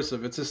good with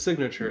cursive. It's his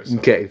signature. So.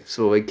 Okay.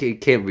 So I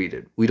can't read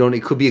it. We don't.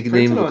 It could be a name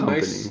printed of a on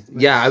company. nice,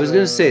 Yeah, I was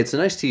gonna say it's a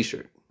nice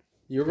T-shirt.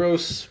 Euro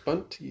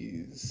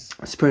Spunties.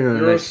 It's printed on a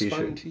Euro nice T-shirt.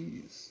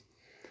 Spunties.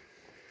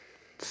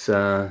 It's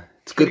good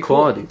pretty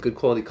quality. Good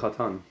quality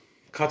cotton.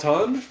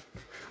 Cotton?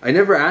 I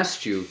never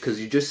asked you because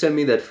you just sent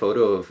me that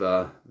photo of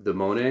the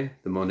Monet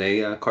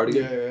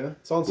cardigan. Yeah.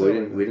 It's on We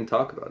sale. we didn't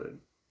talk about it.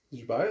 Did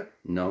you buy it?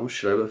 No,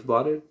 should I have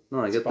bought it? No,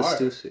 I get the fire.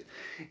 Stussy.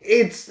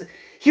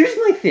 Here's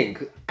my thing.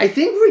 I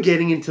think we're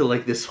getting into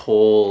like this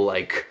whole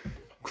like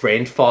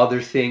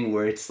grandfather thing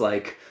where it's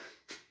like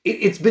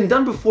it's been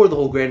done before, the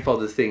whole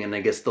grandfather thing, and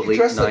I guess the late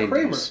dressed 90s. like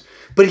Kramer.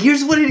 But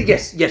here's what it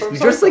yes, From we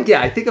dressed like Seinfeld.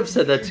 I think I've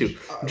said that too.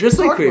 Just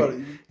like Talk about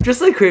Kramer. it. Just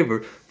like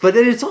Kramer. But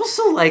then it's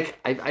also like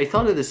I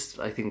thought of this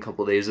I think a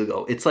couple days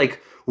ago. It's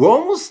like we're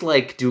almost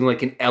like doing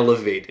like an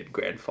elevated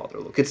grandfather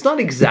look. It's not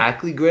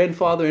exactly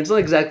grandfather, it's not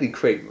exactly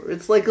Kramer.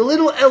 It's like a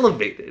little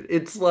elevated.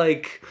 It's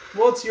like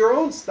Well, it's your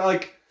own style.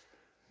 Like,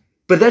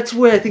 but that's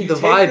where I think You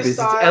the take vibe the is.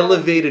 style- It's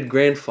elevated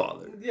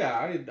grandfather. yeah,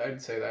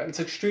 I'd say that. It's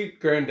like street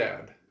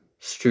granddad.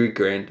 Street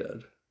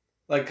granddad.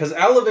 Like, because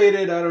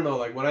elevated, I don't know.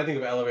 Like, when I think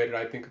of elevated,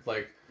 I think of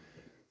like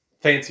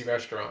fancy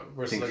restaurant.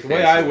 Versus Think like the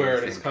way I fancy, wear it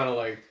think- is kind of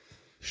like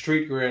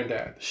street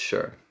granddad.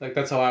 Sure. Like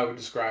that's how I would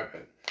describe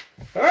it.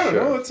 But I don't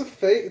Sure. know.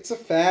 It's a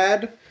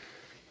fad.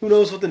 Who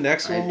knows what the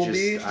next I one will just-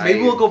 be? I-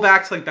 Maybe we'll go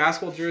back to like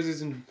basketball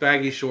jerseys and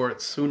baggy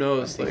shorts. Who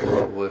knows? Like,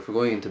 Well, if we're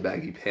going into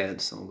baggy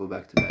pants, then we'll go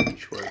back to baggy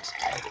shorts.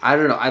 I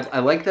don't know. I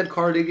like that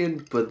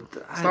cardigan, but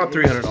It's not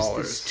 $300.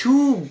 It's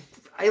too.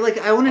 I want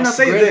I'll enough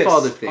say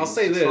grandfather this. things. I'll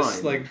say It's this,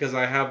 fine. like because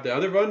I have the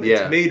other one.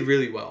 Yeah. It's made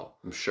really well.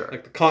 I'm sure.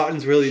 Like the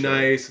cotton's really Sure.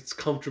 nice. It's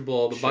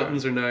comfortable. The Sure.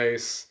 buttons are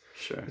nice.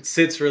 Sure. It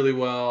sits really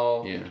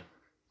well. Yeah.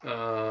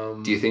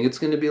 Do Do you think it's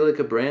going to be like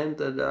a brand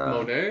that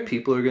Monet?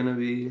 people are going to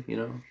be,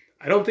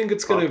 I don't think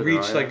it's gonna Popping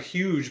reach eye. like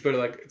huge, but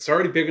like it's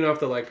already big enough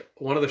that like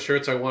one of the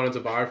shirts I wanted to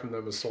buy from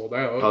them is sold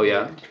out. Oh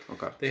yeah.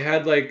 Okay. They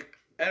had like,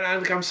 and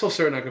I'm so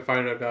certain I can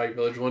find it at Value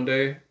Village one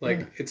day.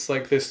 Like it's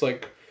like this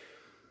like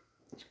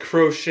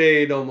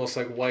crocheted almost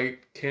like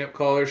white camp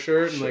collar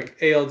shirt, and Sure. like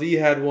ALD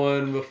had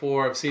one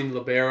before. I've seen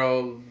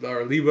Libero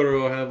or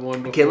Libero have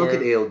one before. I can't look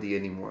at ALD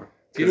anymore.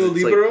 Do you know 'Cause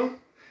it's, like, Libero?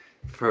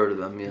 I've heard of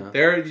them.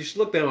 Yeah. You should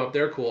look them up.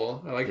 They're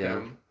cool. I like Yeah.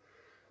 them.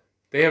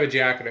 They have a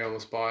jacket I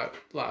almost bought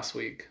last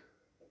week.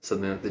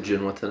 Something like the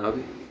Jin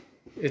Watanabe.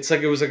 It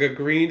was like a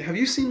green. Have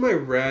you seen my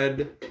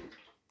red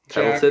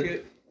Pendleton?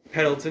 jacket?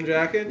 Pendleton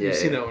jacket. Yeah, You've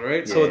seen yeah. that one,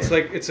 right? Yeah, So it's yeah.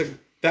 like it's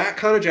that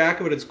kind of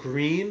jacket, but it's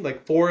green,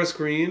 like forest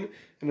green,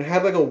 and it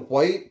had like a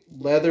white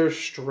leather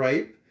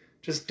stripe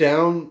just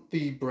down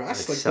the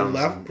breast, It like sounds-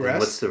 the left and breast.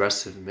 What's the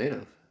rest of it made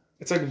of?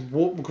 It's like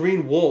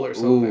green wool or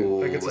something.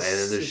 Ooh, Like and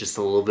then there's just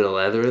a little bit of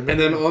leather in there. and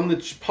then on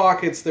the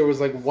pockets there was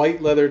like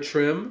white leather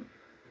trim.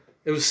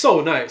 It was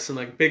so nice and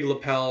like big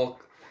lapel.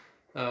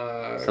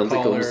 Sounds collar.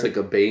 like almost like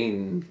a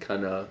Bane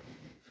kind of.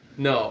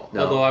 No.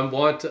 No. Although I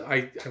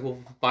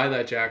will buy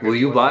that jacket. Will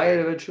you one buy day. it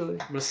eventually?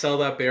 I'm gonna sell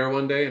that bear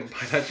one day and buy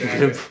that You're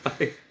gonna jacket.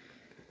 buy-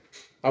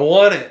 I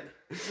want it.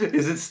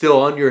 Is it still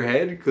on your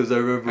head? Because I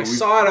remember I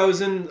saw it. I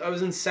was in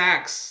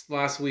Saks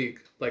last week,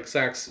 like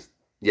Saks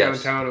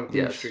downtown on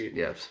Queen yes, Street,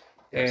 Yes.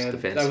 Yes. and the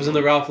fancy I was in the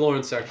one. Ralph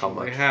Lauren section. How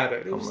much? They had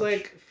it. It How was much?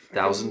 like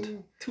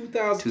 $1,000?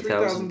 $2,000,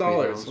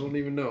 $3,000. I don't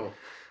even know.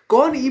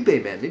 Go on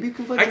eBay, man. Maybe you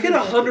can find. I can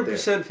something like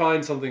 100%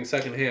 find something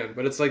secondhand,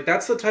 but it's like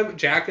that's the type of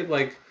jacket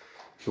like that.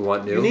 You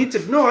want new? you need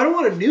to. No, I don't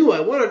want a new. I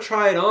want to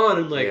try it on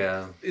and like,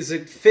 Yeah. is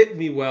it fit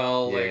me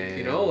well? Yeah, Like yeah,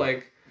 you know, yeah.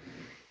 like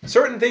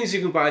certain things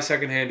you can buy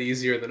secondhand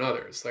easier than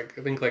others. Like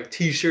I think like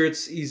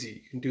t-shirts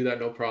easy, you can do that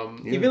no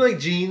problem. Yeah. Even like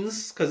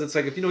jeans, because it's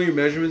like if you know your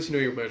measurements, you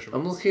know your measurements.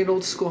 I'm looking at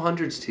old school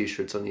hundreds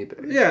T-shirts on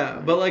eBay.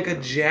 Yeah, but like a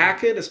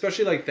jacket,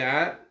 especially like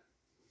that,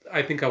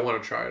 I think I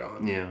want to try it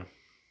on. Yeah.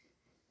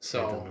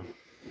 So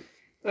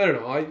I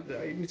don't know.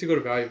 I need to go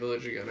to Value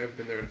Village again. I haven't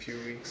been there in a few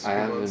weeks. I few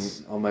haven't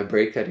months. on my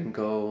break. I didn't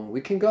go. We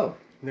can go.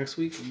 Next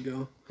week we can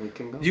go. We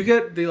can go. Did you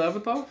get the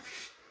 11th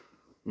off?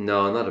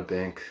 No, not a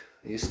bank.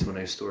 I used to when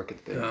I used to work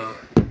at the bank.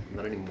 No.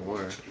 Not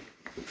anymore.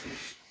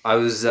 I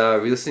was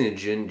re-listening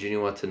to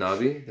Jin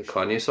Watanabe, the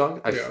Kanye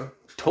song. I Yeah.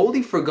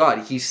 totally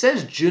forgot. He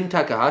says Jun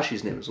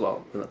Takahashi's name as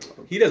well. in that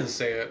song. He doesn't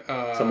say it.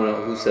 Someone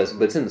else who says,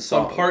 but it's in the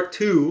song. On part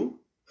 2,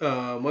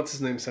 what's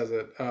his name says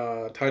it?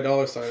 Ty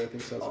Dolla $ign I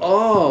think says it.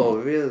 Oh,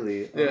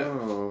 really? Yeah.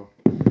 Oh.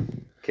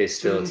 Okay,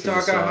 still Jun it's in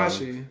the song.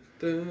 Takahashi.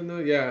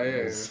 Yeah.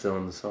 It's still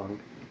in the song.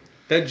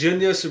 That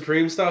Junya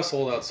Supreme stuff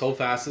sold out so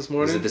fast this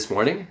morning. Was it this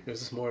morning? It was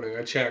this morning.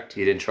 I checked.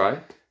 You didn't try?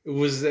 It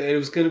was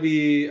going to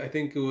be, I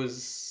think it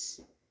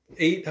was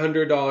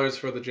 $800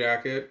 for the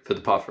jacket. For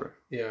the puffer.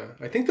 Yeah.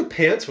 I think the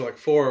pants were like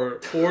four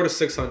to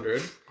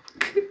 $600.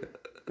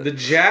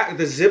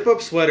 The zip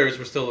up sweaters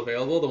were still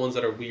available, the ones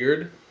that are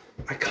weird.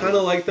 I kind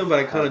of like them, but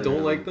I kind of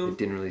don't like I them.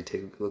 didn't really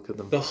take a look at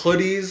them. The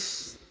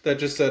hoodies that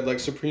just said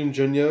like Supreme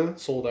Junya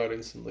sold out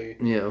instantly.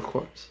 Yeah, of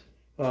course.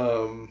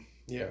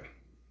 Yeah.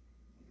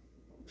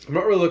 I'm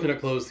not really looking at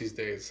clothes these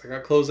days. I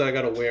got clothes that I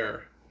gotta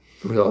wear.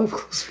 We all have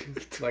clothes.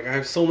 Like I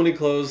have so many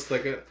clothes.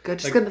 Like I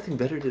just like, got nothing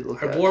better to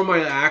look I at. wore my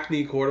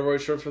Acne corduroy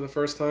shirt for the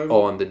first time.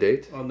 Oh, on the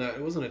date? On that,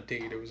 it wasn't a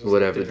date. It was just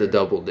Whatever, a the dinner.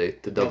 double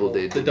date. The double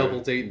date The dinner. double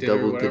date dinner,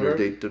 Double whatever. dinner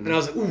date dinner. And I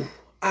was like, ooh,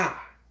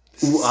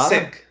 this Ooh, is ah.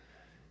 sick.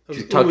 I Did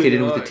was you tuck it oohing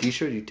in with and a ahhing.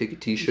 t-shirt? You take a I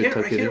t-shirt, can't,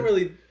 tuck I it can't in?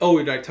 really. Oh,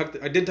 I did tuck the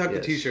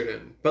Yes. t-shirt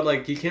in, but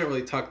like you can't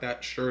really tuck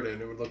that shirt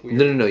in. It would look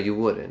weird. No, you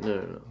wouldn't. No.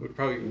 It would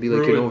probably It'd be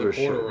like an ruin the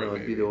overshirt. corduroy, No, it'd be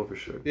maybe. the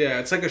overshirt. Yeah,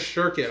 it's like a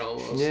shirket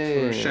almost. Yeah,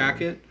 Or a yeah.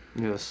 shacket.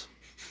 Yes.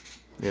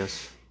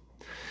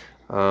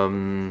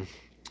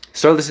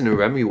 Started listening to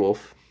Remy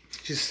Wolf.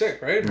 She's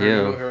sick, right?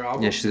 Yeah. Her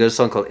album. Yeah, she's got a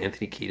song called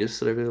Anthony Kiedis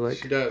that I really like.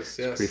 She does,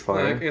 yes. pretty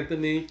fire. Like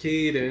Anthony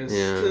Kiedis.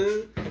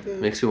 Yeah.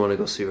 Makes me want to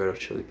go see Red Hot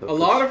Chili Peppers. A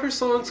lot of her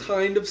songs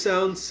kind of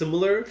sound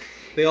similar.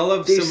 They all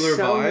have similar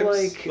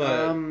vibes.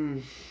 But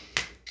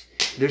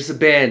there's a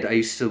band I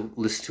used to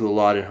listen to a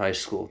lot in high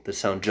school that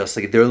sound just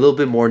like it. They're a little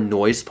bit more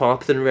noise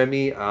pop than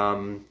Remy.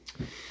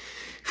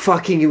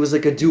 It was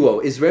like a duo.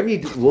 Is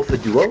Remy Wolf a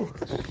duo?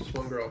 just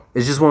one girl.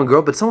 It's just one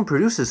girl, but someone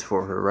produces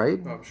for her, right?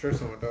 Oh, I'm sure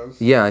someone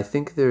does. Yeah, I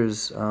think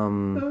there's Fuck,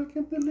 I'm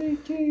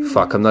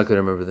not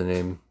gonna remember the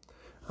name.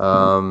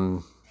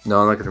 No, I'm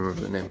not gonna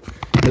remember the name.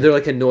 But they're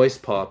like a noise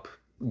pop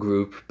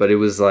group, but it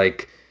was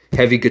like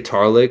heavy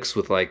guitar licks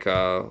with like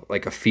a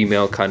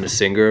female kind of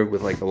singer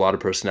with like a lot of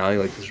personality,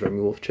 like this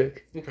Remy Wolf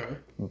chick. Okay.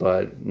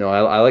 But no,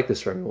 I like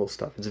this Remy Wolf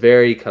stuff. It's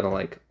very kind of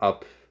like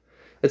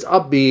it's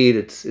upbeat,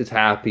 it's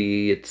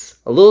happy, it's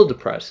a little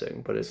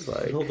depressing, but it's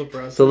like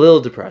it's a little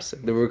depressing.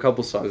 There were a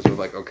couple songs where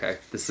like, okay,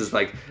 this is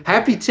like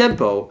happy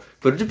tempo,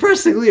 but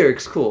depressing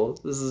lyrics, cool.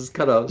 This is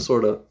kind of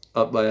sort of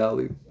up my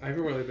alley. I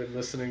haven't really been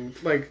listening.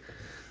 Like,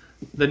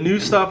 the new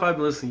stuff I've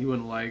been listening, you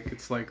wouldn't like.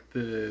 It's like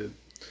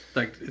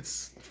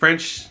it's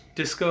French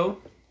disco.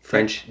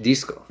 French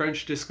disco techno.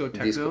 French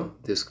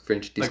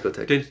disco Like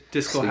techno.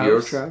 disco So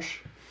house. Eurotrash?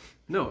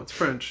 No, it's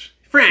French.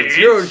 It's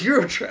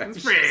Eurotrash.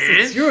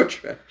 It's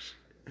Eurotrash.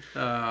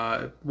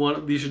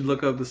 You should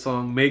look up the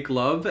song "Make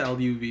Love"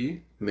 LUV.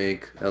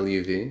 Make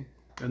LUV.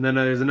 And then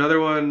there's another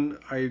one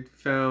I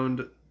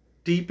found,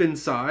 "Deep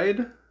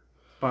Inside"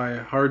 by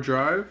Hard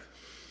Drive.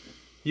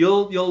 You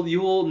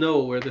will know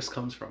where this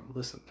comes from.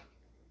 Listen.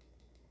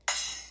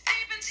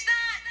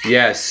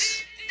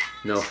 Yes.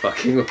 No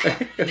fucking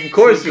way. Of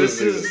course. So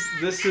this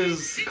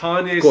is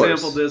Kanye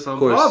sampled this on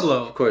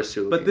Pablo. Of course.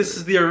 But this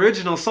is the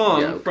original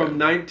song from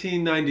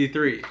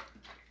 1993.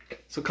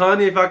 So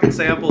Kanye fucking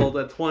sampled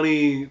a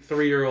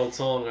 23-year-old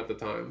song at the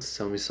time.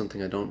 Tell me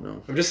something I don't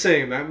know. I'm just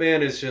saying, that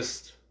man is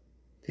just...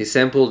 He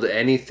sampled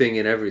anything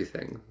and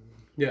everything.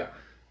 Yeah.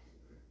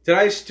 Did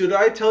I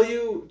show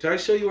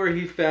you where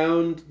he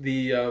found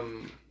the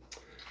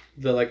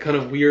like kind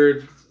of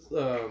weird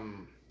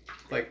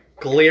like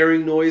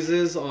glaring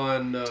noises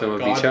on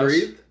God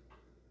Breathe?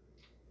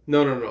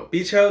 No.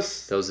 Beach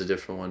House. That was a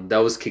different one. That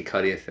was Kid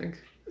Cudi, I think.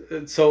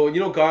 So you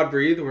know God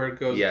Breathe, where it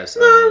goes. Yes,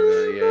 I know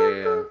that.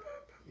 Yeah.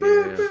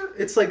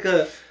 It's like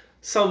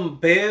some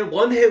band,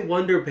 one-hit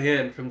wonder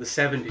band from the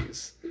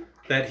 70s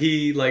that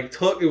he like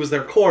took. It was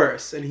their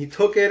chorus, and he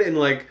took it and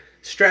like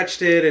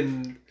stretched it,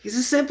 and he's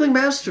a sampling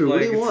master. What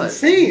do you want?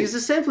 Insane. He's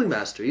a sampling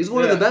master. He's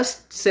one of the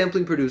best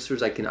sampling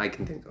producers I can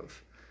think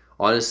of.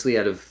 Honestly,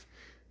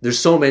 there's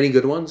so many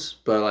good ones,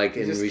 but like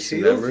in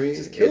recent memory,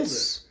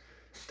 there's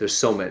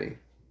so many.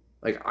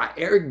 Like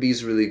Eric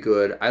B's really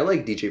good. I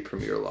like DJ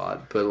Premier a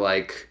lot, but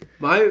like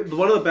one of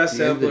the best samplers.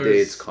 At the end of the day,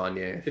 it's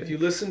Kanye. If you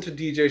listen to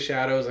DJ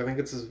Shadows, I think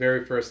it's his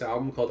very first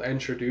album called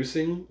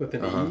Introducing with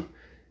an E.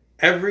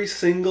 Every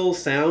single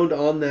sound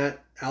on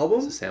that album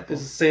is a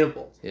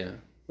sample. Yeah.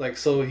 Like,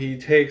 so he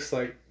takes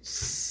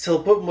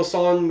he'll put a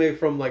song made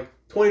from like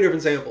 20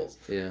 different samples.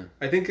 Yeah.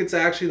 I think it's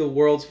actually the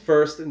world's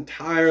first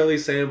entirely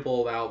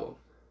sampled album.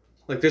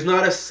 Like, there's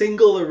not a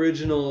single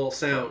original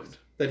sound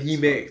that he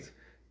made.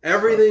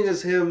 Everything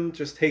is him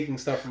just taking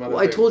stuff from other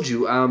things. I told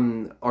you,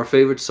 our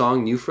favorite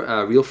song,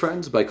 Real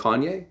Friends by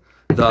Kanye,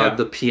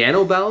 the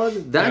piano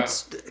ballad,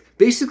 that's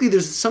basically,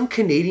 there's some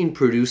Canadian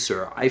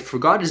producer, I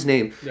forgot his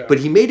name, but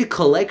he made a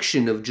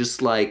collection of just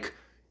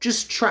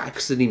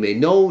tracks that he made.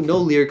 No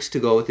lyrics to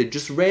go with it,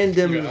 just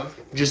random,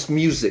 just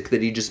music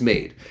that he just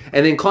made.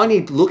 And then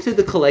Kanye looked at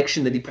the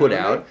collection that he put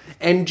out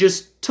and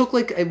just took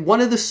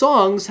one of the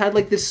songs had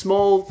this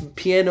small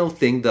piano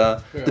thing,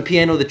 the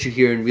piano that you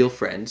hear in Real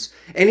Friends,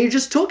 and he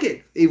just took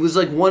it. It was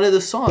one of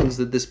the songs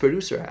that this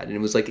producer had, and it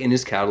was in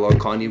his catalog.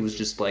 Kanye was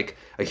just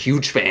a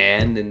huge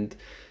fan, and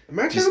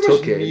imagine how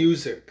much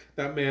music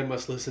that man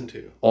must listen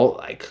to.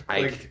 I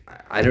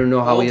don't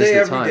know how he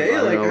has the time. Day?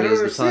 I don't know how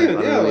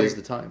he has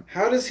the time.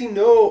 How does he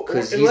know?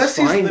 Unless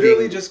he finding...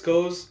 literally just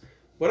goes.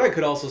 What I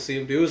could also see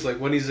him do is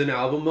when he's in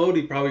album mode,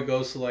 he probably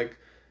goes to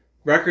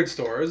record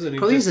stores, and he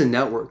probably has a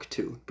network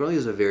too. Probably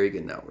has a very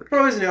good network.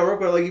 Probably has a network,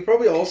 but he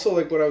probably also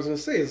what I was gonna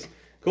say is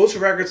goes to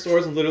record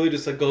stores and literally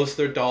just goes to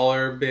their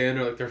dollar bin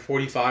or their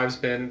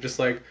 45s bin and just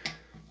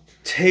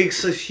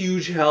takes a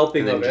huge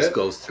helping of it. Just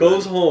goes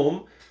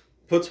home,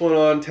 puts one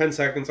on 10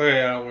 seconds.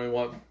 Okay, I don't really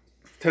want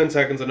 10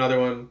 seconds. Another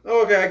one.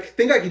 Oh, okay, I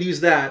think I could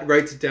use that.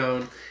 Writes it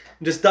down.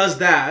 Just does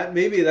that.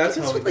 Maybe that's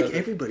how what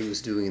everybody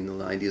was doing in the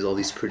 90s. All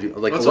these producers, a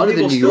that's lot of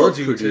the New York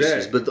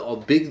producers, today. but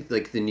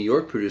the New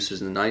York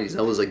producers in the 90s,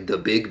 that was the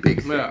big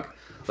thing. Yeah.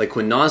 like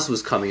when Nas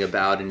was coming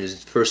about in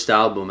his first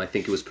album, I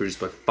think it was produced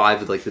by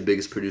 5 of like the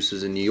biggest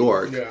producers in New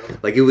York. Yeah.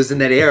 Like it was in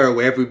that era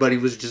where everybody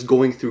was just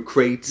going through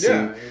crates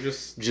Yeah, and you're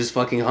just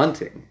fucking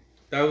hunting.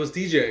 that was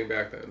DJing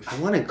back then. I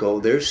want to go.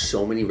 There's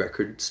so many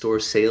record store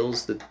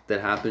sales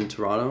that happen in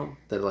Toronto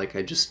that like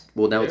I just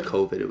now with Yeah.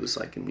 COVID it was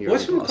like nearly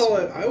What should we call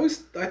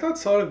impossible. it? I thought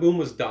Sonic Boom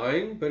was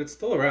dying, but it's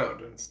still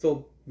around. It's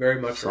still very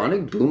much Sonic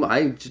around.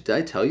 Boom. Did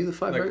I tell you the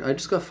 5 Like- records? I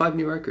just got 5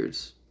 new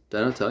records. Did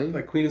I not tell you?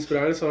 Like Queen and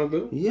Spadina, Sonic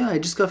Boom? Yeah, I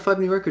just got 5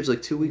 new records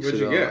like 2 weeks What'd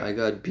you ago. get? I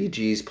got Bee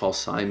Gees, Paul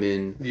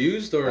Simon,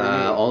 Used or new?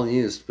 all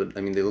used, but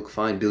I mean they look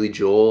fine. Billy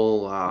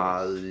Joel,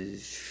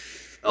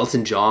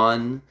 Elton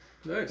John,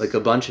 Nice. like a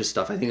bunch of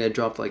stuff. I think I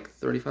dropped like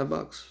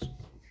 $35.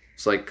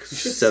 It's like You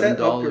should $7 set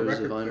up your of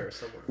record vinyl. player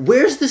somewhere.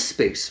 Where's the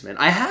space, man?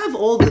 I have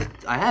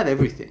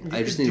everything.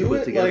 I just need to do put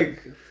it it together.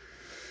 like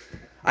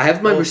I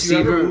have my well, if you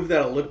ever receiver. move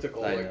that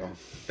elliptical. I Like, know.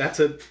 that's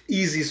an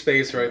easy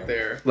space right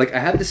there. Like I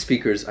have the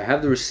speakers. I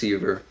have the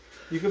receiver.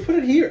 You can put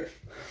it here.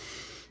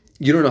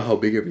 You don't know how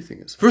big everything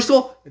is. First of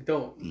all, I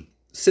don't.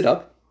 sit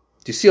up.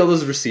 Do you see all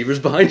those receivers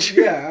behind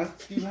you? Yeah,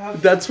 you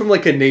have. That's from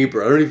like a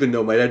neighbor. I don't even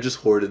know. My dad just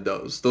hoarded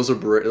those. Those are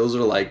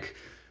like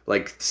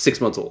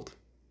 6 months old.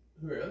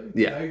 Really?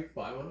 Yeah. Can I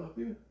buy one off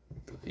you?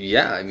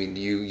 Yeah, I mean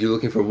you're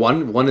looking for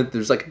one.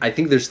 There's like I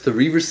think there's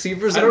 3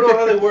 receivers. I don't know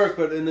how they work,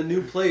 but in the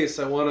new place,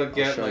 I want to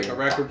get show like you. a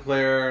record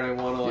player, and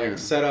I want to like Yeah.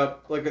 set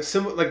up like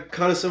like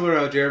kind of similar to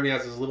how Jeremy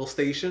has his little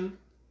station.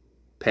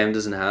 Pam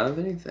doesn't have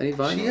any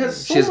vinyl. She has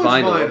so she has much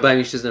vinyl, vinyl. but I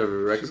mean she doesn't have a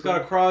record. She's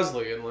got a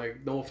Crosley, and like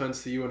no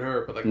offense to you and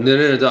her, but like No.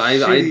 I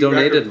shitty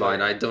donated record mine.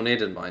 player. I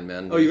donated mine,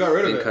 man. Oh, you got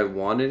rid of I think it? I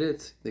wanted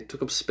it. They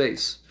took up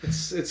space.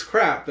 It's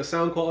crap. The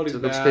sound quality's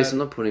Took bad. up space. I'm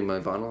not putting my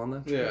vinyl on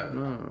that. Yeah.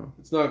 No.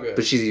 It's not good.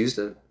 But she's used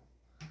it.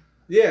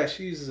 Yeah,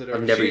 she uses it.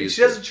 I've never she, used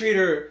she it. doesn't treat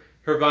her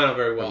vinyl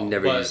very well. I've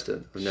never but used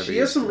it. I've never she used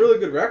has some it. really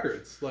good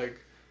records. Like,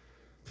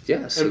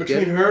 Yeah. So and get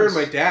between her and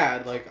those. my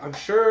dad, like, I'm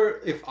sure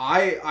if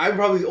I'm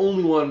probably the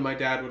only one my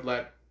dad would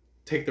let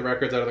take the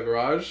records out of the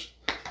garage.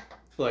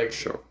 Like,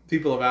 Sure.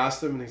 people have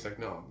asked him, and he's like,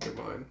 "No, they're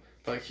mine."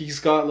 Like, he's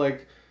got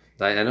like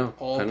I know.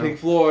 all I know. Pink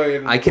Floyd.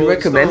 And I can Rolling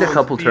recommend a Stones,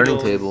 couple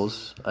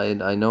Beatles.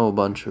 turntables. I know a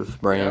bunch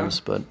of brands,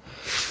 but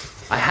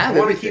I I have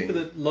want to everything. keep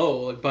it low,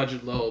 like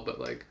budget low, but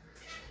like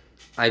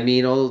I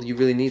mean, all you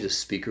really need is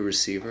speaker,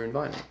 receiver, and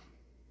vinyl.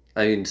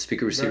 I mean,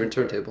 speaker, receiver, and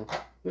Right. turntable.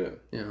 yeah,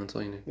 Yeah, that's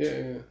all you need.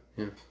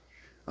 yeah.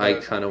 I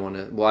Right. kind of want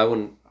to. Well, I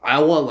wouldn't. I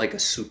want like a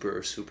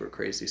super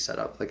crazy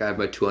setup. Like I have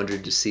my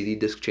 200 to CD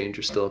disc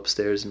changer still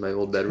upstairs in my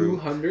old bedroom.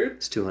 200.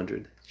 It's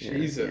 200. Yeah.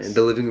 Jesus. In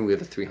the living room we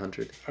have a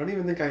 300. I don't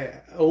even think I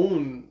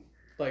own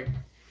like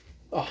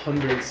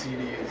 100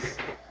 CDs.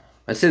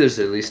 I'd say there's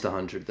at least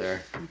 100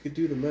 there, You could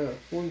do the math.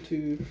 1,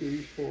 2, 3,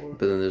 4.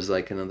 but then there's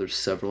like another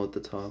several at the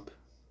top.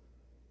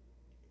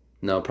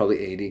 No, probably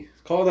 80.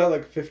 Call that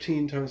like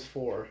 15 times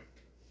 4.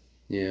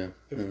 Yeah,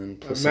 and then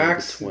plus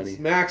Max, another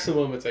 20.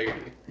 maximum it's 80.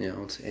 Yeah,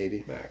 it's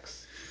 80.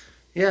 Max.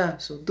 Yeah,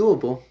 so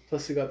doable.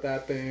 Plus you got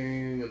that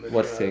thing. And then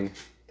What you got thing?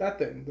 That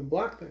thing. The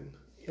black thing.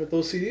 Are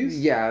those CDs?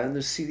 Yeah, and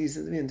there's CDs.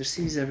 Man, there's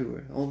CDs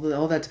everywhere.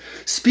 All that.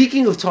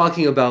 Speaking of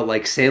talking about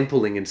like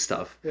sampling and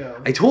stuff, Yeah.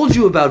 I told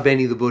you about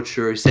Benny the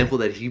Butcher sample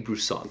that Hebrew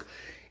song.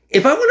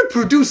 If I want to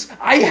produce,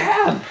 I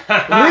have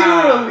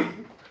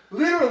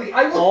literally.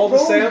 I will All the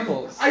throw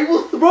samples. I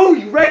will throw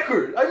you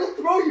record. I will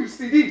throw you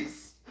CDs.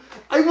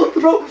 I will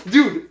throw,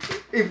 dude.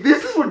 If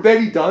this is what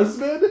Benny does,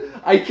 man,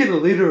 I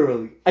can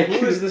literally.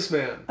 Who is this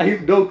man? I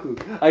have no clue.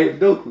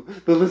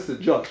 But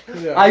listen, Josh,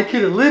 Yeah. I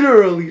can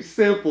literally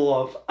sample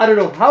off. I don't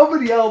know how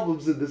many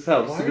albums in this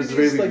house Why of are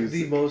Israeli these like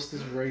music. the most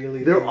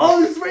Israeli They're things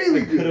all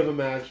Israeli, I could have dude.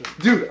 imagined?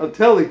 Dude, I'm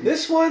telling you.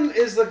 This one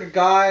is like a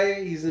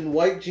guy, he's in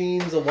white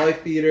jeans, a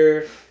wife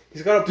beater.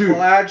 He's got a Dude.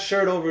 plaid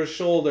shirt over his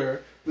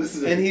shoulder.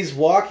 Listen, And he's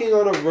walking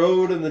on a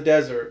road in the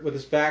desert with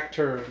his back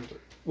turned,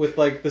 with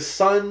like the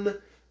sun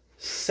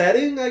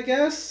setting, I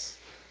guess.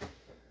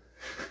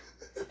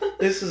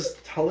 This is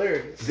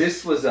hilarious.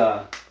 this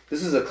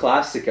is a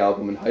classic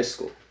album in high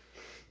school.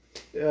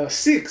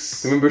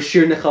 6. Remember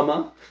Shir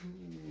Nechama?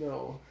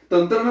 No.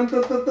 Dun,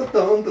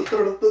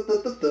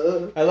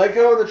 I like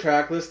how on the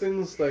track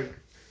listings, like,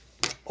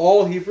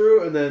 all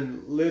Hebrew and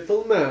then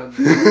little man,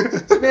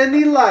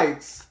 many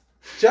lights,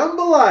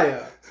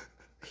 jambalaya,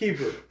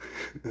 Hebrew,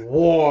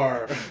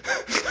 war,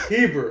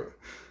 Hebrew.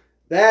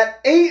 That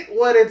ain't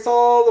what it's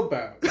all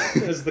about,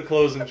 is the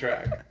closing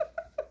track.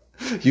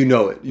 You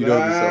know it. You know the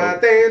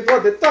That song. ain't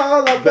what it's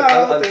all But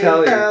about. I'm in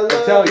telling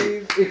Tel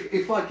you,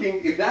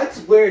 Aviv. if that's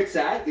where it's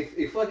at,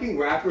 if fucking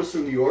rappers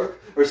from New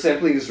York are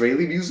sampling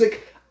Israeli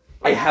music,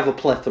 I have a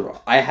plethora.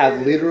 I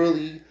have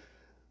literally.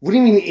 What do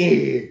you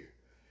mean?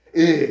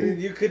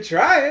 You could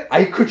try it.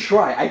 I could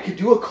try. I could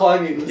do a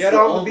Kanye. And listen Get to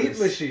on all the beat this.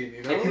 machine,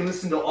 you I can know?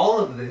 listen to all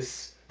of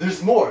this.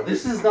 There's more.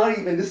 This is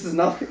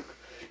nothing.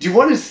 Do you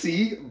want to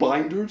see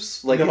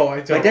binders? Like No,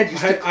 I don't. My dad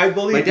used to. I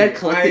believe My dad you.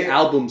 collected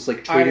albums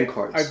like trading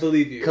cards. I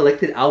believe you.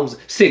 Collected albums.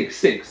 Sing.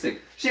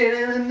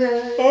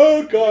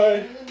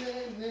 Okay.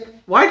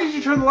 Why did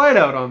you turn the light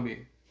out on me?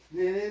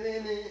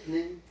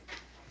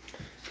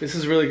 This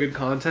is really good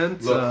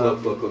content.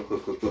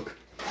 Look.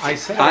 I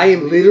said. I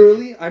am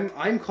literally, I'm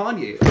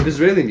Kanye of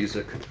Israeli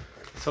music.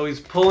 So he's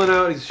pulling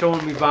out. He's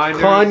showing me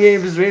binders. Kanye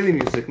of Israeli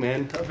music,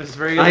 man. Of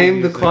Israeli I am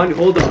music. the Kanye.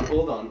 Hold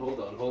on.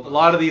 A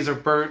lot of these are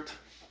burnt.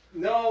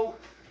 No.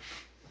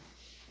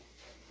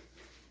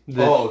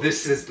 The- Oh,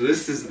 this is the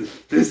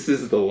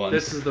one.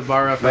 This is the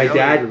Bar My Raffaele.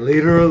 dad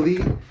literally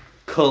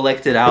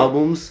collected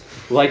albums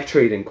like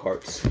trading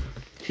cards.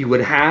 He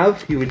would You're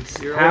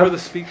have over the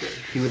speaker.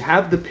 he would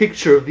have the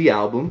picture of the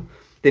album,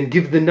 then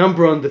give the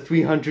number on the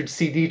 300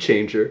 CD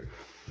changer,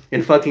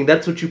 and fucking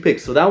that's what you pick.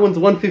 So that one's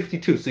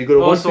 152. So you go to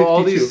Oh, 152. so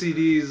all these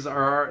CDs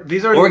are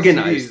these are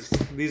Organized.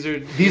 These are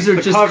These are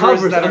just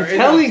covers. that I'm are in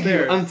telling you.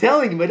 upstairs. I'm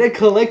telling you. My dad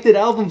collected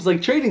albums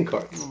like trading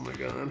cards. Oh my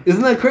god.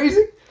 Isn't that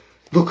crazy?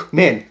 Look,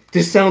 man,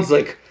 this sounds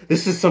like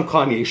this is some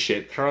Kanye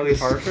shit. Charlie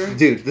Parker?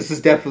 Dude, this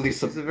is definitely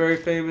some. He's a very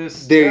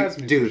famous There, jazz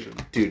musician.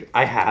 dude,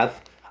 I have.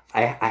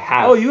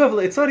 Oh, you have.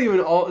 It's not even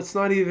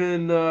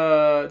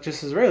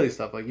just Israeli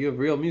stuff. Like you have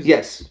real music.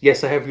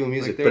 Yes, I have real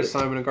music, Like there's but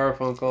Simon and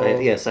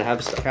Garfunkel. yes, I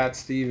have stuff. Cat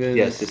Stevens.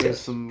 Yes, There's yes.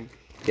 some.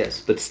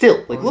 Yes, but still,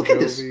 like, Bon look at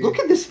this,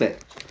 Jovi. man.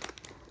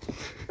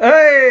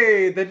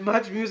 Hey, the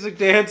Much Music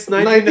Dance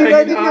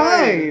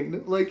 1999.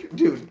 1999. Like,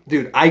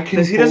 dude, I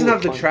can. He doesn't pull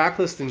have the Kanye. track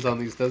listings on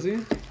these, does he?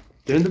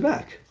 They're in the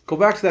back. Go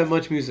back to that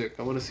Much Music.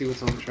 I want to see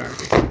what's on the track.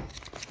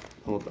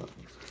 Hold on.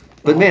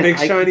 But Oh, man, Big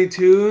Shiny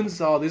Tunes.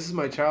 Oh, this is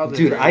my childhood.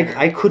 dude, right here.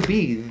 I could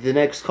be the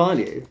next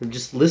Kanye. I'm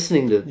just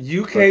listening to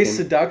UK fucking-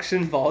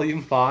 Seduction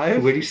Volume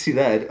 5. Where do you see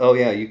that? Oh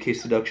yeah, UK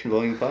Seduction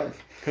Volume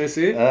 5. Can I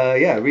see it?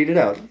 Yeah, read it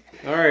out.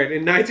 All right.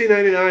 In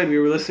 1999, we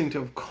were listening to,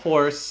 of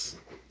course,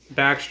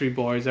 Backstreet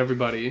Boys,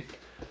 everybody.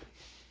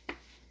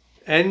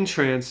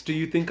 Entrance, Do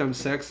You Think I'm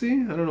Sexy?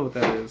 I don't know what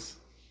that is.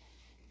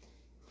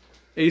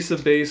 Ace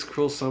of Base,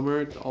 Cruel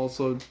Summer.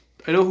 Also,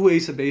 I know who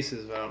Ace of Base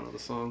is, but I don't know the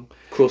song.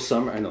 Cruel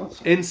Summer, I know.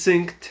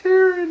 NSYNC,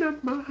 Tearing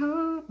Up My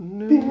Heart,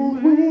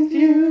 with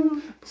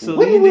you.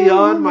 Celine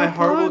Dion, My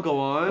Heart Will Go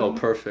On. Oh,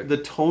 perfect. The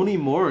Toni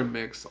Morin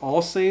mix.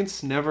 All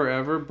Saints, Never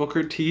Ever.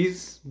 Booker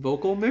T's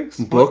vocal mix.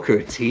 What?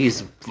 Booker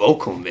T's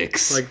vocal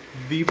mix. Like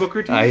the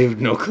Booker T? I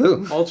have no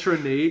clue. Ultra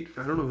Nate.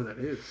 I don't know who that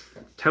is.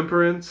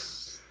 Temperance.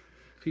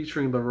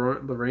 Featuring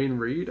Lorraine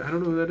Reed. I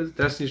don't know who that is.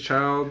 Destiny's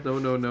Child. No.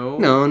 No.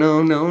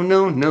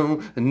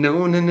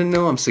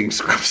 I'm singing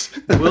Scrubs.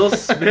 Will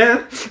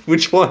Smith.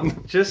 Which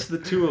one? Just the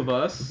Two of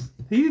Us.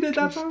 He did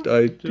that song? Yeah,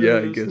 I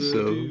Just guess the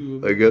so. two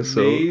of I guess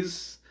so.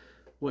 Maze,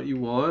 What You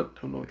Want.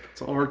 I don't know what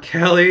that's. Or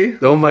Kelly.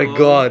 Oh my Alone.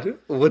 god.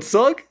 What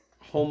song?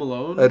 Home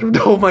Alone. I don't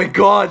know. Oh my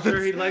god.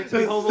 Sure, he'd like to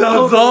be that home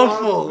sounds alone.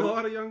 awful. A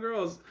lot of young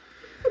girls.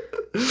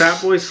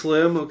 Fat Boy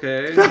Slim,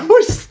 okay. That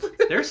was.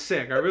 They're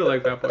sick. I really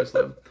like Fat Boy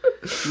Slim.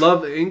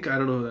 Love Inc. I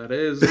don't know who that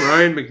is.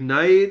 Ryan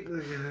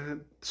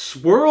McKnight.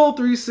 Swirl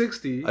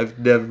 360. I've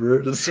never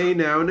heard of. Hey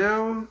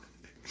Now.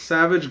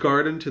 Savage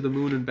Garden, To the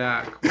Moon and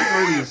Back. What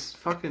are these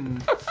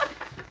fucking...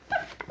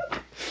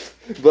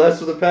 Blast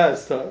for the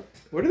past, huh?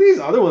 What are these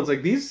other ones?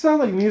 Like, these sound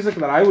like music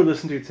that I would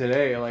listen to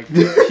today. Like,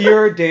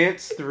 Pure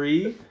Dance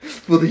 3.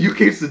 Well, the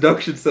UK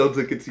Seduction sounds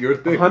like it's your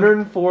thing.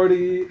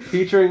 140,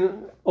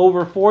 featuring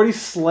over 40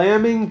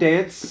 slamming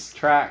dance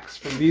tracks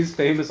from these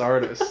famous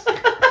artists.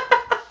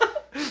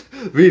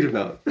 Read them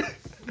out.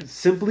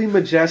 Simply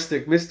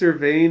Majestic, Mr.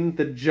 Vane,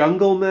 The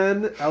Jungle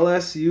Men,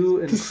 LSU,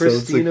 and This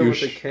sounds Christina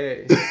like your with a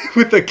K.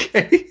 With a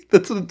K?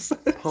 That's what it says.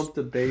 Pump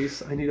the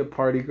Bass, I Need a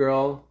Party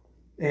Girl,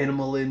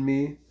 Animal in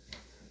Me.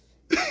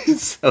 It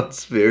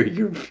sounds very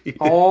European.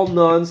 All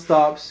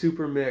non-stop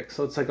super mix.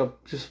 So it's like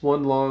just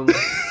one long...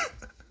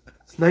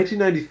 It's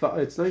 1995.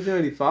 It's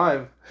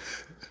 1995.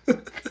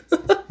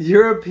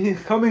 European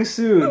coming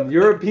soon.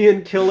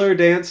 European Killer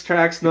Dance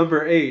Tracks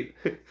number 8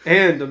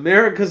 and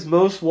America's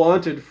Most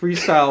Wanted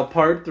Freestyle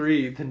Part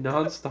 3. The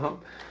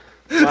non-stop.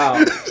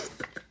 Wow.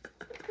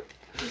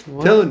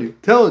 What? Telling you.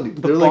 The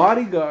They're like,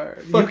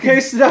 Bodyguard. fucking-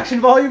 UK Seduction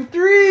Volume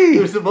 3.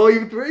 there's a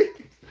volume 3?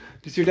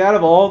 Does your dad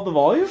have all of the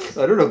volumes?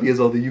 I don't know if he has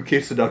all the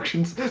UK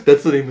Seductions.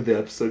 That's the name of the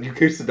episode.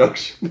 UK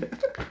Seduction.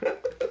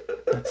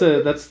 That's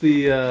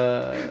the.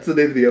 That's the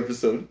name of the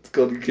episode. It's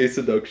called UK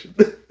Seduction.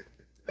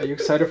 Are you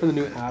excited for the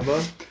new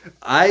ABBA?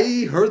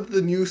 I heard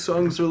the new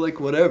songs are like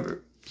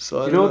whatever. So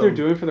I You don't know what they're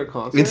doing for their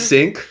concert? In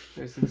Sync.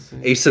 It's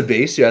insane. Ace of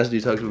Base. You asked me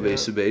to talk about Yeah.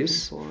 Ace of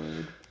Base.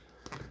 Floyd.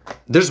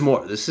 There's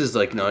more. This is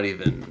like not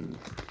even.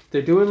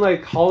 They're doing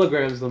like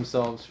holograms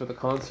themselves for the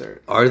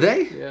concert. Are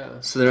they? Yeah.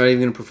 So they're not even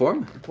gonna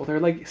perform? Well, they're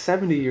like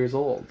 70 years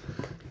old.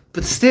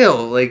 But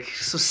still, like,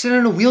 so sit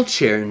in a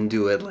wheelchair and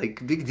do it.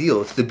 Like, big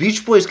deal. If the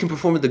Beach Boys can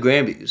perform at the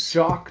Grammys.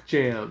 Jock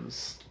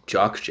Jams.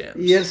 Jock Jams.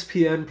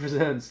 ESPN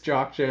presents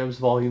Jock Jams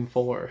Volume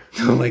 4.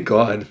 Oh my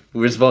god.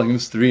 Where's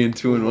volumes 3 and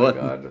 2 and Oh 1?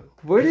 my god.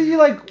 Where do you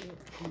like...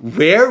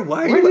 Where?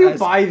 Why are Where do you asking?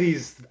 buy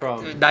these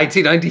from?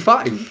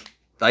 1995.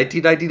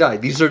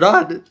 1999. These are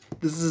not...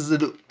 This is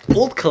an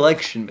old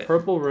collection, man.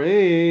 Purple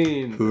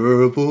Rain.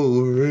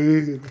 Purple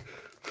rain.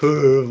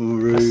 Purple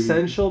rain.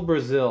 Essential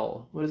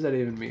Brazil. What does that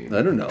even mean?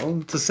 I don't know.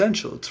 It's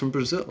essential. It's from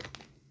Brazil.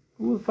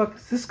 Who the fuck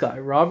is this guy?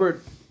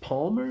 Robert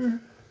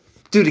Palmer?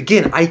 Dude,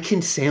 again, I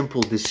can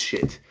sample this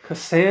shit.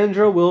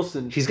 Cassandra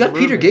Wilson. He's got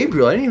Peter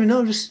Gabriel. I didn't even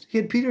know he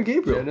had Peter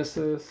Gabriel.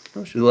 Genesis.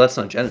 Oh, well, that's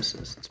not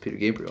Genesis. It's Peter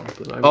Gabriel.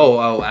 But, I'm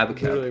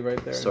Abacab. Literally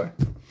right there. Sorry.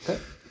 Okay.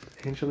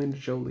 Angelina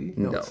Jolie?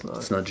 No,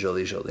 it's not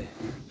Jolie.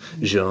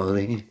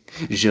 Jolie.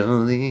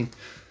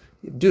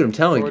 Dude, I'm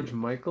telling George you.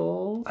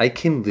 Michael? I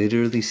can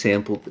literally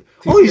sample...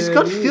 Oh, he's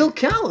got Phil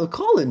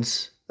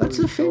Collins. That's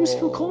a famous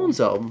Phil Collins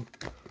album.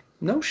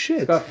 No shit.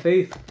 He's got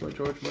Faith by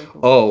George Michael.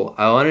 Oh,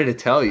 I wanted to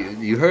tell you.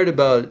 You heard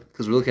about...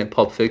 Because we're looking at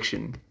Pulp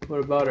Fiction. What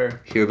about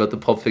her? Hear about the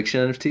Pulp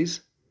Fiction NFTs?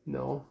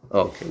 No.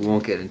 Oh, okay. We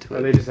won't get into it.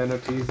 Are they just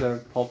NFTs that are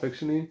Pulp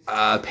Fiction-y?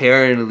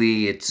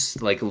 Apparently,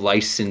 it's like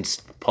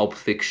licensed Pulp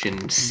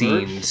Fiction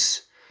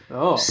scenes.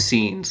 Oh.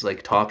 Scenes,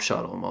 like Top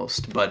Shot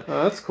almost. But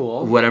that's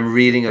cool. what I'm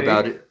reading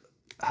about it...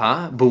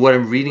 But what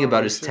I'm reading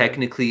about is sure.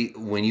 technically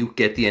when you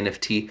get the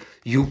NFT,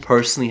 you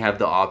personally have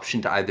the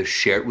option to either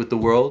share it with the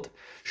world,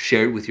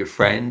 share it with your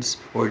friends,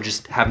 or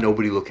just have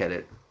nobody look at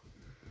it.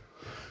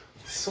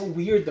 It's so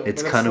weird though.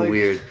 It's kind of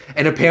weird.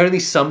 And apparently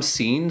some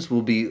scenes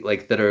will be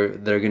like that are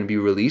going to be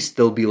released.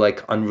 They'll be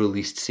like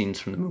unreleased scenes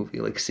from the movie,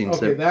 like scenes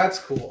Okay, that's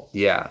cool.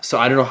 Yeah. So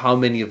I don't know how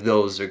many of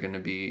those are going to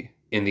be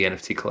in the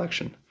NFT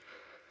collection.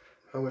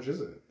 How much is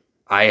it?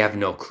 I have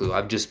no clue.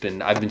 I've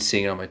been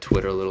seeing it on my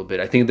Twitter a little bit.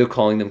 I think they're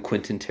calling them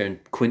Tarantino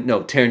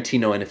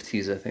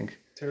NFTs, I think.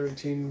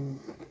 Tarantino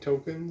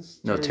tokens?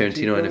 No,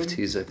 Tarantino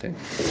NFTs, I think.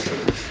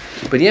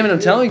 But yeah, man, I'm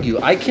telling you,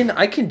 I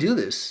can do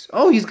this.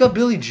 Oh, he's got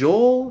Billy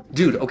Joel.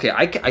 Dude, okay,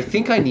 I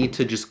think I need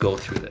to just go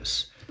through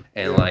this.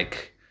 And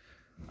like,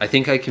 I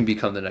think I can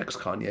become the next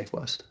Kanye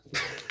West.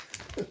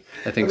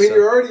 I think so.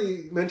 You're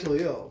already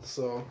mentally ill,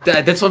 so...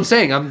 That's what I'm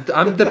saying. I'm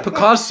the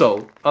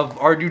Picasso of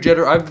our new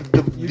generation. I'm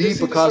the You just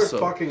need Picasso. to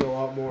start fucking a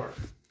lot more.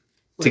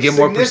 To get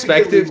more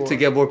perspective,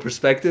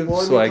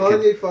 so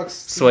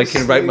I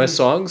can write my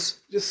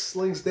songs. Just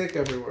slings dick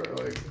everywhere,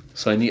 like.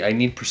 So I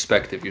need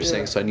perspective. You're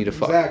saying, so I need to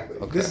fuck. Exactly.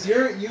 Okay.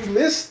 You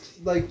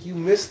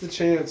missed the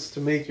chance to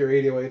make your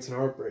 808s and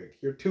Heartbreak.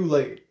 You're too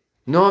late.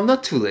 No, I'm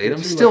not too late.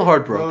 I'm still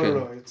heartbroken.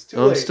 No, it's too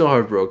late. I'm still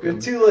heartbroken.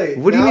 You're too late.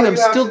 What do you mean? I'm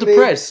still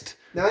depressed.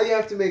 Now you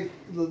have to make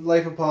the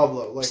Life of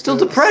Pablo. Like still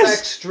depressed.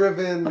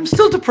 Sex-driven. I'm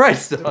still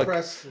depressed, dog.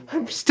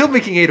 I'm still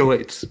making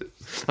 808s.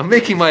 I'm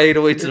making my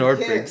 808s and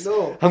Heartbreaks.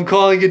 No. I'm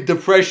calling it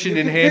depression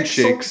and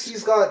handshakes. He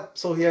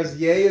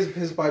has Ye as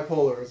his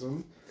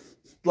bipolarism.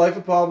 Life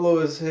of Pablo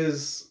is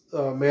his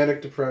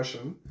manic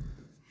depression.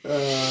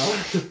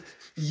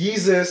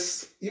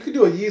 Yeezus. You could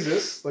do a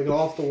Yeezus, like an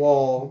off the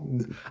wall.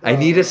 I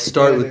need to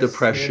start with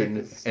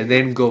depression and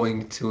then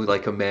going to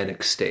like a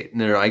manic state.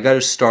 No, I got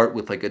to start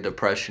with like a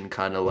depression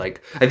kind of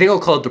like. I think I'll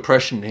call it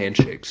depression and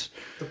handshakes.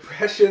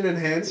 Depression and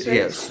handshakes.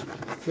 Yes.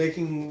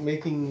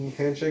 Making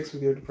handshakes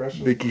with your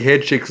depression. Making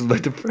handshakes with my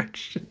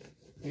depression.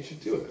 You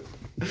should do it.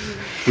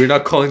 We're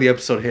not calling the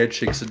episode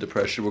Handshakes and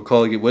Depression. We're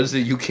calling it, what is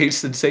it, UK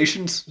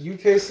Sensations?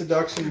 UK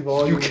Seduction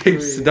Volume 3.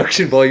 UK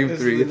Seduction Volume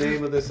 3. Is the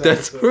name of this episode.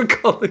 That's what we're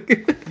calling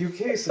it.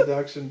 UK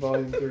Seduction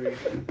Volume 3.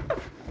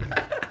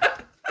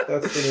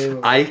 That's the name of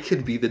it. I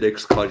could be the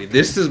next Kanye.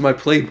 This is my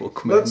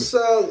playbook, man.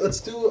 Let's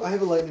do, I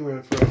have a lightning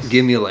round for us.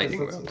 Give me a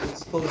lightning round.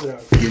 Let's close it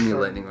out. Give me a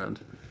lightning round.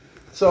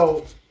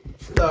 So,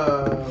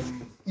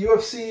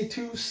 UFC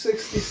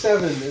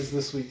 267 is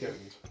this weekend.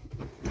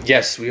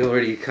 Yes, we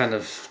already kind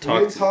of talked.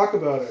 We didn't talk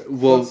about it.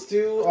 Well, let's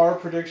do our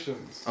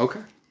predictions.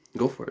 Okay,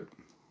 go for it.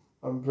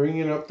 I'm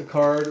bringing up the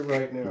card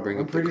right now.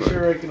 I'm pretty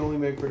sure I can only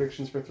make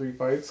predictions for 3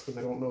 fights because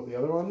I don't know the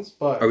other ones.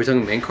 But are we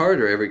talking main card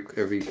or every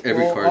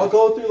card? I'll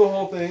go through the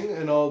whole thing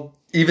and I'll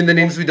even the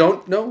names we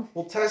don't know.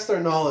 We'll test our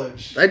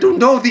knowledge. I don't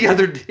know the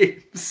other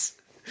names.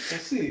 We'll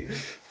see.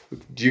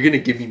 You're gonna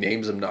give me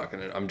names. I'm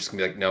just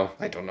gonna be like, no,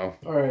 I don't know.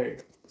 All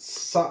right.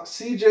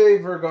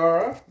 CJ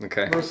Vergara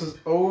versus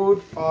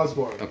Ode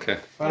Osborne. Okay.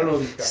 I don't know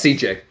these guys.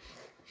 CJ.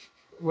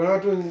 We're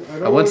not doing...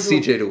 I want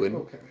CJ to win.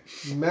 Okay.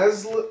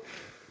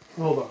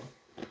 Hold on.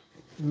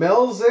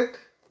 Melzik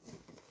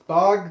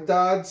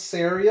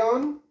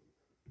Bagdad-Sarian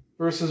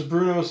versus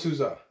Bruno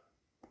Souza.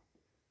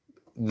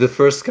 The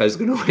first guy's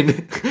gonna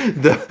win.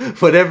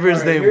 Whatever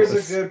his name was.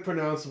 Here's a good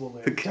pronounceable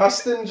name.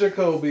 Dustin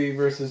Jacoby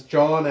versus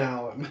John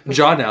Allen.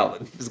 John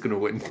Allen is gonna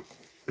win.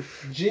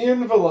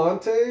 Gian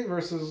Vellante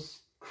versus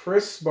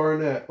Chris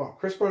Barnett. Wow,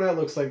 Chris Barnett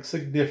looks like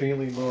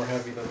significantly more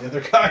heavy than the other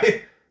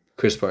guy.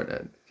 Chris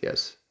Barnett,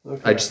 yes. Okay.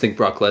 I just think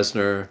Brock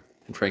Lesnar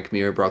and Frank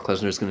Mir. Brock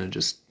Lesnar is gonna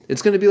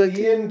it's gonna be like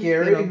Ian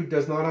Gary, who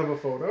does not have a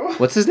photo.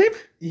 What's his name?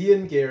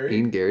 Ian Gary.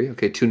 Ian Gary.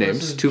 Okay, 2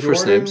 names, 2 Jordan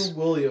first names.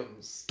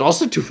 Williams.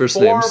 Also 2 first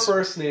names. 4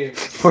 first names.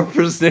 4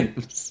 first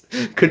names.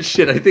 Good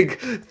shit. I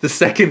think the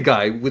second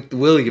guy with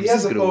Williams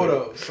is gonna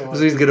win. So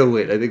he's gonna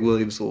win. I think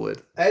Williams will win.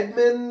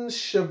 Edmund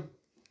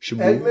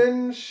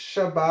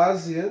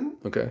Shabazian.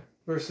 Okay.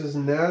 Versus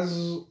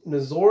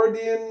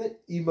Nazordian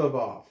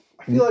Imavov.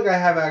 I feel like I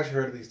have actually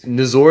heard of these two.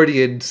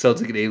 Nazordian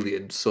sounds like an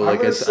alien, so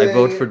like I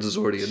vote for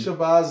Nazordian.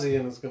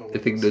 Shabazian is gonna win. I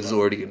think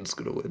Nazordian is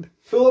gonna win.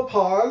 Philip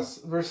Hawes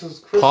versus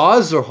Chris.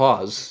 Hawes or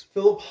Hawes?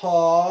 Philip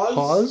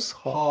Hawes.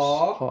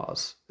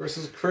 Hawes.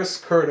 Versus Chris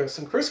Curtis,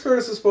 and Chris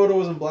Curtis's photo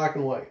was in black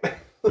and white.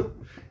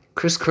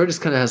 Chris Curtis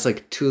kind of has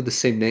like two of the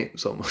same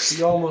names almost.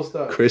 He almost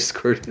does. Chris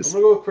I'm Curtis.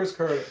 gonna go with Chris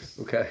Curtis.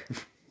 Okay.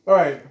 All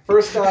right,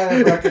 first guy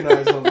I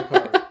recognize on the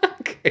card.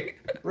 Okay.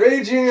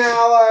 Raging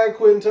Al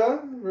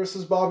Quinta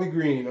versus Bobby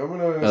Green. I'm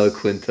gonna Al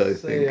Quinta, I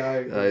say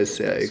think. I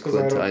say just 'cause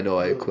I Quinta. don't I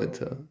know really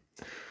Quinta.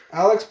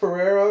 Alex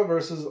Pereira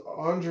versus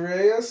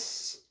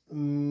Andreas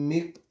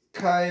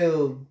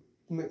Mikhailides.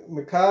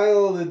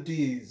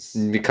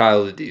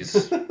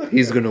 Mikhailides.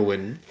 He's gonna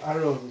win. I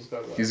don't know what this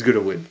guy's like. He's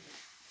gonna win.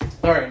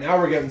 All right, now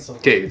we're getting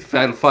something. Okay,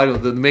 final,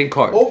 the main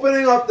card.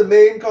 Opening up the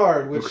main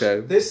card, which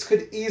Okay. this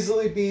could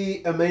easily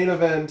be a main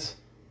event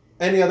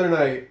any other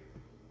night.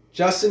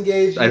 Justin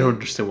Gage I don't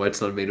understand why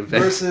it's not a main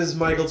event. versus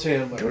Michael I don't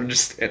Chandler.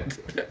 understand.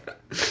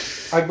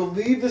 I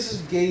believe this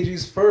is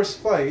Gage's first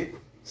fight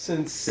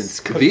since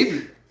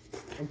Khabib?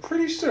 I'm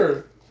pretty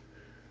sure.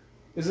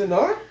 Is it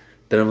not?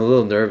 Then I'm a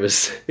little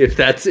nervous. If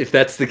that's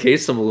the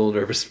case, I'm a little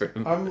nervous for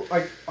him.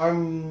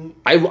 I'm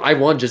I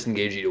want Justin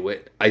Gaethje to win.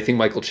 I think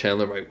Michael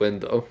Chandler might win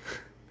though.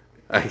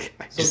 I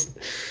just.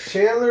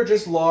 Chandler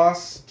just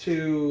lost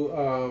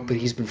to But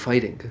he's been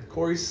fighting.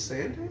 Corey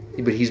Sanders?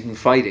 But he's been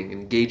fighting,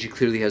 and Gaethje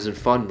clearly hasn't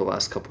fought in the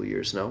last couple of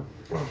years. No.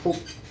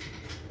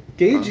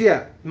 Gage,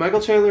 yeah. Michael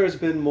Chandler has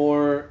been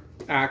more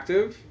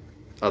active.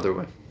 Other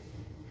way.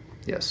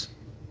 Yes.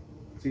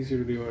 It's easier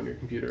to do on your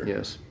computer.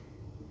 Yes.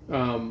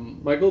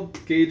 Michael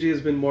Gage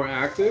has been more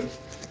active.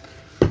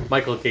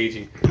 Michael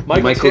Gage.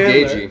 Michael Chandler.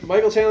 Gage.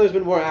 Michael Chandler's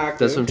been more active.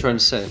 That's what I'm trying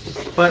to say.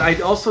 But I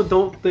also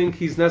don't think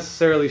he's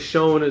necessarily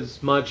shown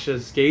as much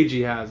as Gage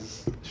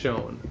has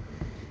shown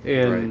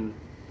in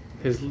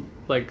his,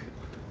 like,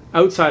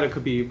 outside of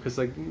Khabib. Because,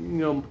 like, you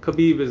know,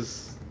 Khabib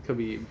is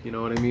Khabib. You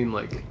know what I mean?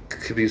 Like,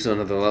 Khabib's on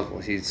another level.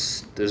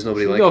 There's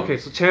nobody like him. okay,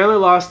 so Chandler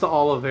lost to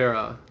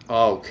Oliveira.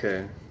 Oh,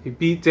 okay. He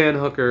beat Dan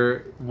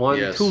Hooker, won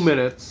Yes. 2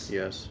 minutes.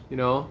 Yes. You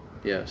know?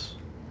 Yes.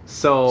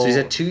 So he's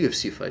had 2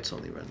 UFC fights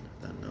only, right?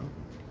 No.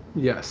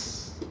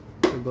 Yes.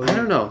 I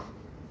don't know.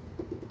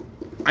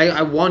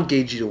 I want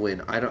Gaethje to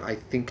win. I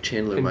think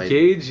Chandler And might.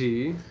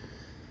 Gaethje,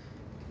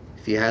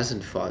 If he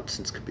hasn't fought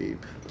since Khabib,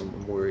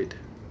 I'm worried.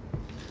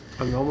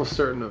 I'm almost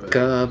certain of it.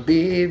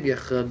 Khabib, ya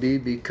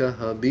Habibi,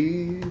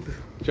 Khabib.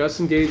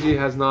 Justin Gaethje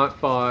has not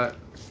fought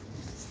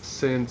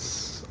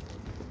since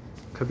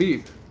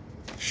Khabib.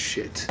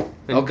 Shit.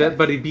 And Okay.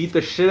 but he beat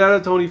the shit out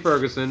of Tony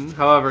Ferguson.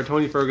 However,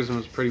 Tony Ferguson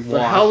was pretty washed.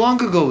 But how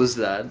long ago was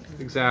that?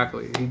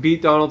 Exactly. He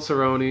beat Donald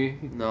Cerrone.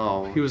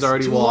 No. He was it's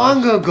already too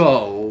washed. long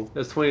ago.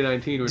 That's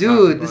 2019.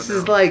 Dude, this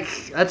is like,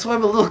 that's why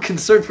I'm a little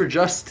concerned for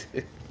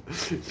Justin.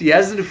 If he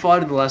hasn't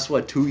fought in the last,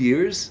 2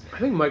 years? I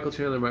think Michael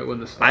Chandler might win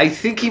this fight. I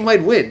think he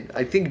might win.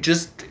 I think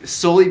just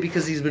solely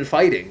because he's been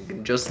fighting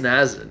and Justin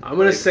hasn't. I'm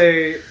gonna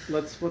say,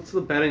 what's the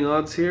betting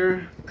odds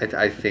here?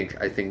 I think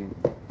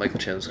Michael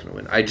Chandler's gonna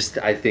win. I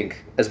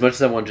think as much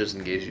as I want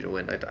Justin Gaethje to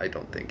win, I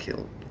don't think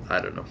he'll.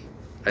 I don't know.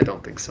 I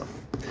don't think so.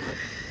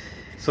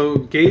 So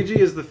Gaethje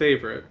is the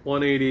favorite,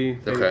 180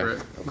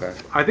 favorite. Okay.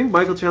 I think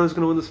Michael Chandler's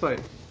gonna win this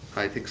fight.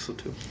 I think so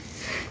too.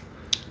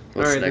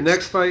 All right, the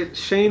next fight,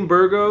 Shane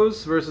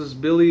Burgos versus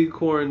Billy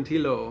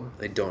Quarantillo.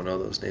 I don't know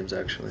those names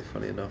actually.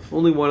 Funny enough.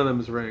 Only one of them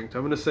is ranked.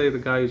 I'm gonna say the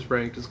guy who's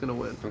ranked is gonna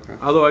win. Okay.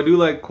 Although I do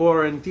like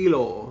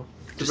Quarantillo.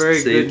 It's Just a very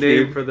the good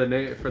same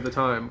name for the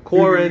time.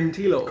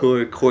 Quarantillo.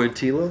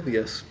 Quarantillo,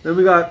 yes. Then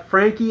we got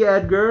Frankie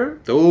Edgar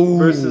Oh.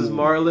 versus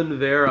Marlon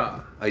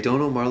Vera. I don't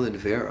know Marlon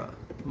Vera.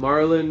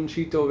 Marlon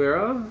Chito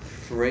Vera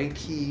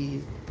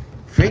Frankie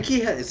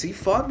has he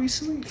fought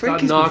recently?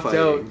 Frankie's got been knocked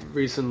out fighting.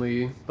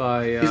 recently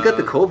by. He's got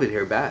the COVID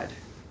hair bad.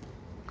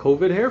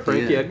 COVID hair,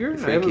 Frankie Yeah, Edgar. I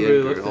Frankie haven't really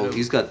Edgar. looked at him.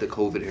 He's got the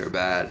COVID hair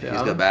bad. Yeah.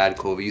 He's got bad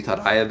COVID. You thought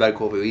I had bad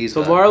COVID. He's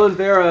So got... Marlon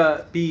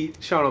Vera beat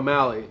Sean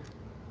O'Malley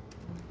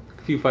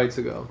a few fights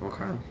ago.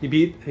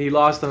 Okay. He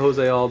lost to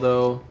Jose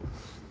Aldo.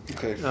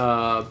 Okay.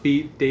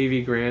 Beat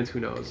Davey Grant. Who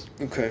knows?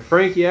 Okay.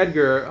 Frankie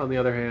Edgar, on the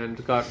other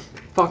hand, got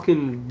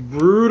fucking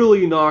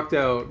brutally knocked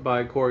out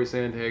by Corey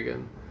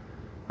Sandhagen.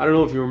 I don't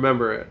know if you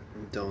remember it,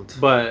 Don't.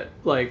 but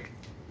like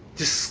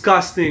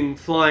disgusting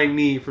flying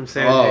knee from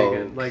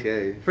Sandhagen. Oh,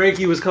 okay. Like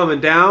Frankie was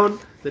coming down,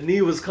 the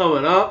knee was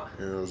coming up.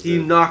 He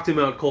it. knocked him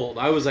out cold.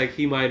 I was like,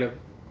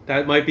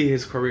 that might be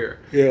his career.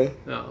 Yeah.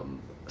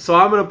 So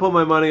I'm gonna put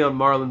my money on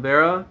Marlon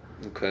Vera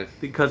Okay.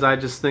 because I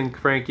just think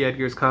Frankie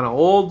Edgar's kind of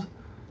old.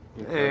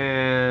 Okay.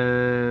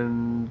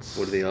 And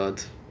What are the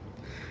odds?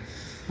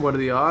 what are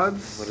the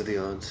odds? What are the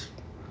odds?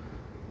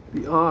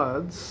 The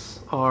odds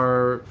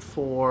are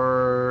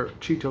for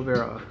Chito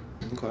Vera.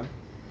 Okay.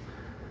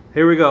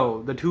 Here we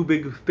go. The two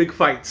big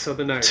fights of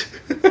the night.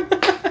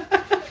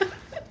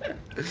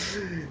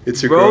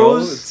 It's your Rose,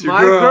 girl. It's your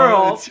my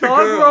girl. It's your Not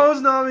girl.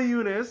 Rose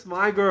Namajunas,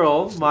 my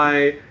girl.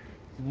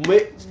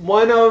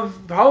 One of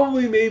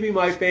probably maybe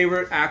my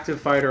favorite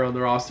active fighter on the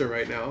roster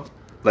right now.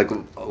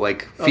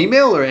 Like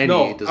female or any?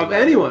 No, Doesn't of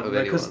matter. anyone. Of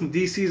Because anyone.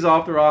 DC's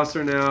off the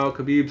roster now.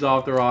 Khabib's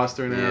off the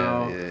roster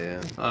now.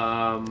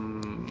 Yeah.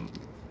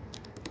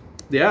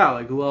 Yeah,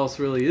 like who else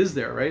really is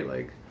there, right?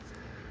 Like,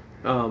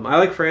 I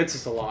like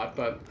Francis a lot,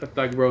 but I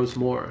like Rose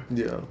more.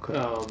 Yeah. Okay.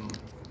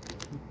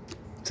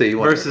 So So you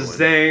want versus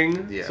her to win.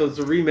 Zhang. Yeah. So it's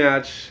a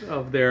rematch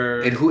of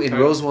their. And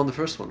Rose won the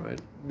first one, right?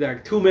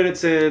 Like 2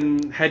 minutes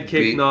in, head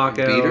kick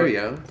knockout. Beat her,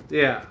 yeah.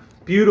 Yeah.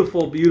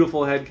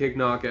 Beautiful head kick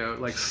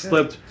knockout. Like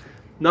slipped,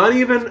 not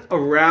even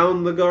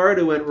around the guard.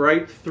 It went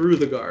right through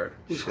the guard.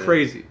 It was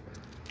crazy.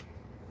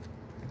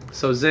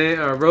 So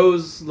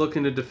Rose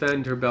looking to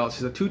defend her belt.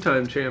 She's a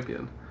 2-time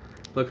champion,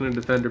 looking to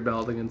defend her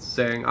belt against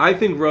Zhang. I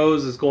think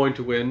Rose is going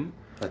to win.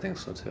 I think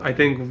so too. I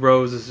think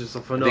Rose is just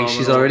a phenomenal. I think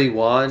she's already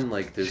won.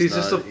 Like she's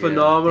just a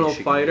phenomenal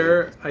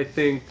fighter. I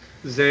think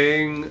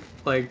Zhang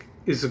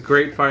is a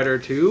great fighter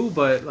too,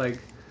 but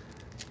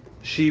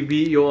she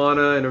beat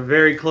Joanna in a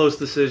very close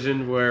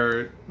decision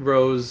where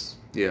Rose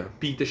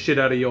beat the shit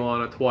out of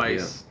Joanna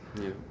twice.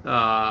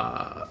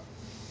 Yeah.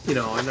 And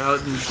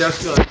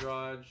Jessica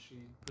Andrade, she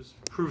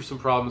proved some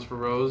problems for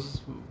Rose,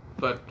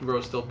 but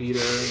Rose still beat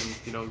her,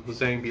 and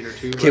Zhang beat her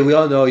too. Okay, we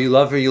all know you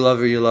love her. I love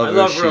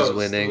Rose. She's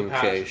winning.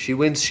 Okay, she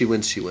wins.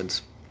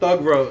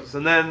 Thug Rose,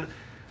 and then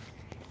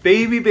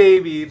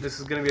Baby, this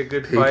is gonna be a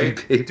good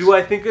fight. Baby. Do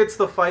I think it's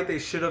the fight they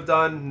should have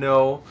done?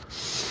 No,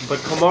 but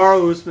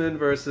Kamaru Usman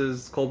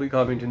versus Colby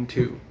Covington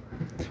 2.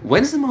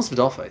 When's the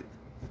Masvidal fight?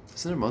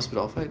 Isn't there a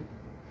Masvidal fight?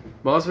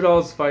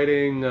 Masvidal is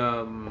fighting.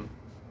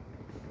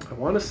 I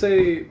want to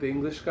say the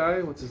English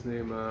guy. What's his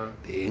name?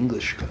 The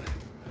English guy.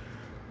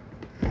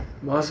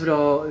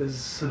 Masvidal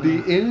is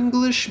the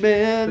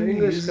Englishman. The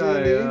English He's guy.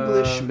 An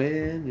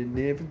Englishman, and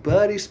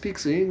everybody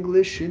speaks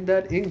English in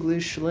that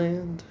English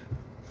land.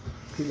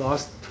 He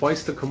lost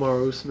twice to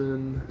Kamaru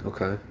Usman.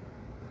 Okay.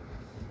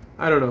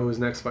 I don't know who his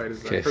next fight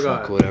is. Okay, I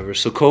forgot. fuck, whatever.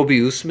 So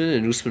Kobe Usman,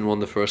 and Usman won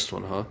the first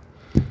one, huh?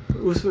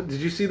 Usman, did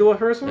you see the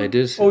first one? I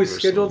did see he's the first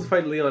scheduled one. to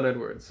fight Leon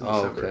Edwards in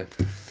December. Okay.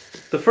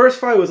 The first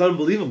fight was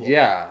unbelievable.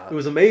 Yeah. It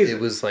was amazing.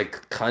 It was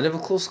kind of a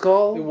close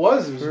call. It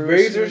was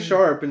razor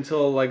sharp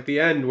until the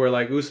end where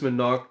Usman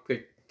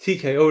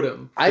TKO'd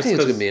him. I think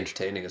it's going to be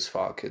entertaining as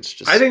fuck. It's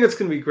just. I think it's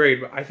going to be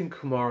great, but I think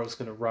Kamaru's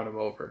going to run him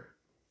over.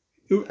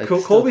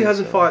 Colby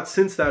hasn't fought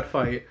since that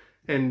fight,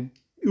 and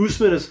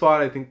Usman has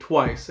fought, I think,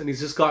 twice, and he's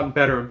just gotten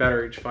better and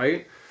better each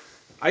fight.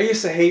 I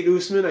used to hate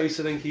Usman. I used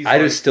to think he's.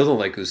 I still don't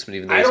like Usman,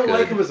 even though I he's don't good.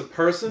 like him as a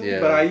person,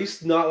 but I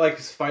used to not like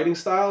his fighting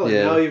style, and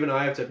now even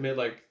I have to admit,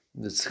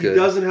 it's he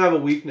doesn't have a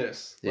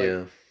weakness.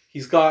 Yeah.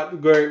 He's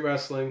got great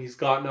wrestling. He's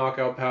got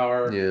knockout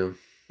power. Yeah.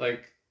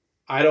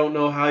 I don't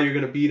know how you're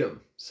going to beat him.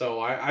 So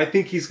I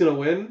think he's going to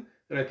win,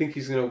 and I think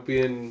he's going to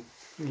be in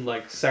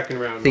second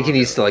round. I think he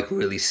needs to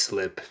really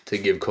slip to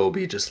give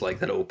Kobe just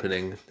that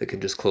opening that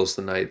can just close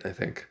the night, I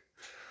think.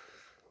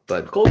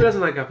 But Colby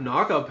doesn't have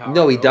knockout power.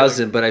 No, he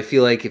doesn't. But I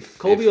feel if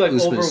Colby if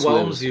Usman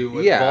overwhelms swims, you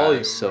with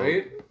volume,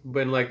 right?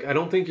 But I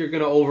don't think you're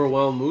gonna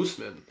overwhelm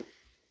Usman.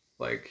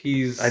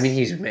 He's. I mean,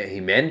 he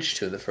managed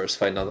to in the first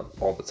fight, not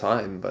all the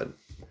time, but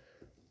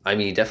I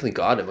mean, he definitely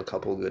got him a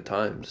couple of good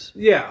times.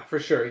 Yeah, for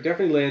sure. He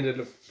definitely landed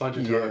a bunch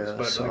of times,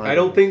 but so I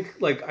don't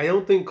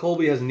think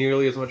Colby has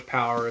nearly as much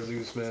power as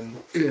Usman.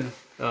 Yeah.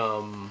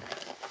 Oh,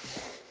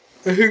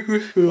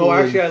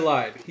 actually, I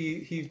lied.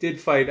 He did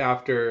fight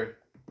after.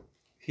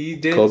 He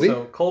did. Colby?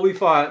 So Colby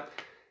fought.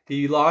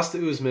 He lost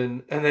to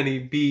Usman, and then he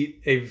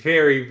beat a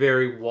very,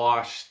 very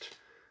washed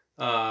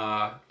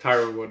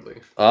Tyron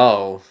Woodley.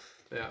 Oh.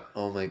 Yeah.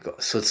 Oh my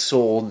god. So it's so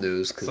old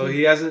news. So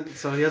he hasn't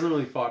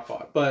really fought,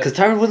 but because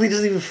Tyron Woodley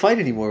doesn't even fight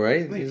anymore,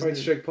 right? He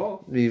fights Jake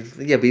Paul. Yeah,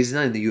 but he's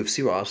not in the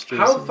UFC roster.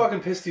 How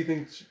fucking pissed do you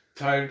think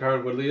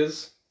Tyron Woodley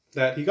is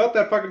that he got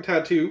that fucking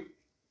tattoo?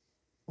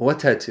 What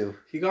tattoo?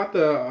 He got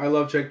the "I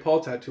love Jake Paul"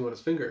 tattoo on his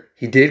finger.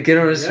 He did get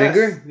it on his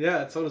finger?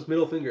 Yeah, it's on his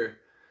middle finger.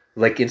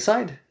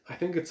 Inside? I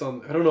think it's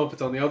on. I don't know if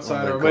it's on the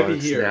outside or it might be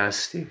here.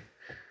 Nasty.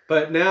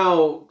 But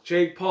now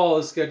Jake Paul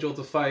is scheduled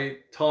to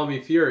fight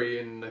Tommy Fury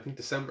in I think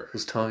December.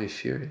 Who's Tommy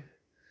Fury?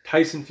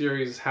 Tyson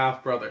Fury's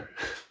half brother.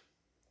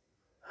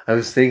 I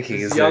was thinking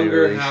his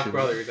younger half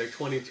brother. He's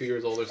 22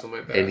 years old or something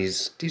like that. And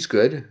he's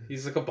good.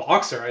 He's a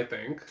boxer, I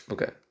think.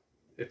 Okay.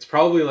 It's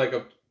probably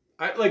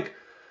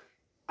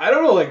I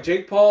don't know,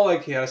 Jake Paul,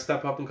 he had to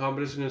step up in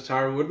competition against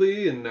Tyron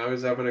Woodley, and now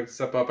he's having to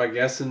step up, I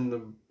guess, in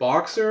the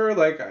boxer.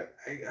 I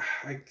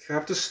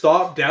have to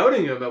stop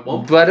doubting him at one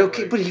point. But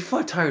okay, but he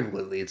fought Tyron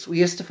Woodley. He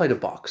has to fight a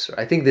boxer.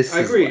 I think this is. I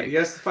agree. He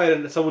has to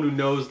fight someone who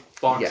knows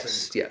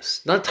boxing. Yes.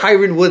 Not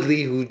Tyron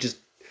Woodley, who just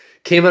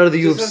came out of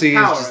the UFC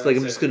and is just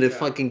I'm just going to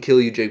fucking kill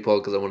you, Jake Paul,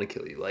 because I want to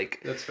kill you.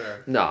 That's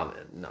fair. No,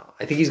 man, no.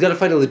 I think he's got to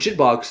fight a legit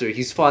boxer.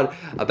 He's fought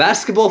a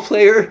basketball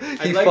player.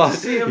 I'd like to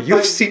see him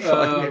UFC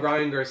fight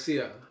Ryan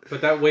Garcia.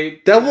 But that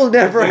weight... That will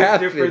never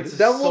happen.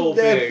 That will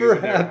never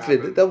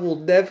happen. That will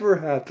never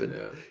happen.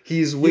 Yeah.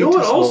 He's way too small. You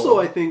know what also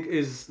I think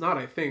is... Not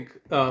I think.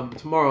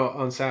 Tomorrow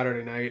on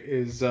Saturday night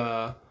is...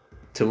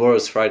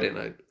 Tomorrow's Friday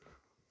night.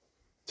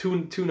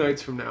 Two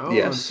nights from now.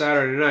 Yes. On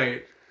Saturday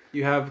night,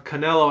 you have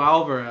Canelo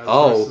Alvarez.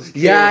 Oh,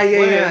 yeah.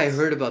 I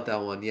heard about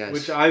that one, yes.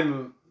 Which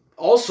I'm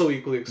also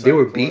equally excited They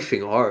were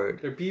beefing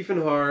hard. They're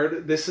beefing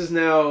hard. This is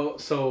now...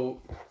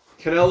 So...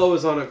 Canelo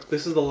is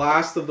this is the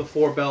last of the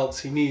 4 belts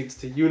he needs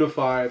to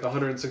unify the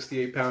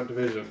 168-pound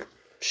division.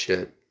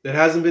 Shit. It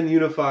hasn't been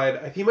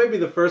unified. He might be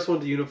the first one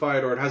to unify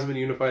it, or it hasn't been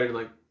unified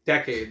in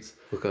decades.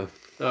 Okay.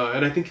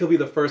 And I think he'll be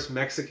the first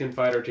Mexican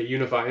fighter to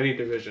unify any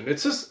division.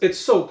 It's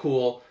so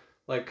cool.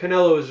 Like,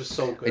 Canelo is just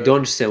so good. I don't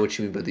understand what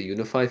you mean by the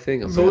unify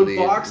thing. So really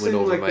in boxing, went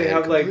over like, my they head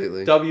have, like,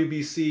 completely.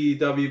 WBC,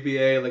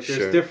 WBA, like, there's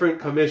Sure. different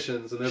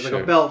commissions, and there's, like,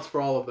 Sure. a belt for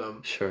all of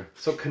them. Sure.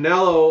 So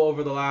Canelo,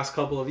 over the last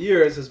couple of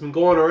years, has been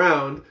going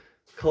around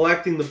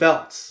collecting the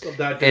belts of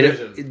that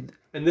division.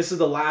 And this is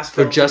the last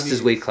for belt just he his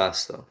needs weight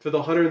class, though. for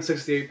the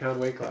 168-pound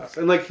weight class.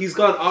 And, like, he's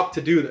gone up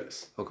to do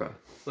this. Okay.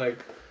 Like,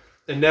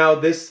 and now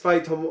this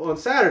fight on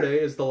Saturday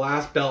is the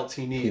last belt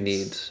he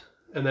needs.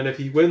 And then if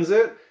he wins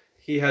it,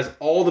 he has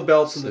all the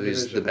belts in the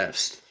division. He's the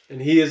best.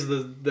 And he is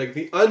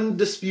the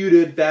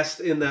undisputed best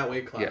in that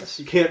weight class. Yes.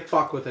 You can't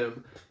fuck with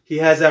him. He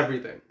has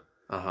everything.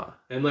 Uh-huh.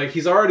 And, like,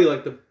 he's already,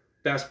 like, the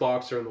best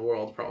boxer in the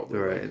world, probably.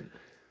 Right.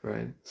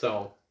 Right.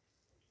 So,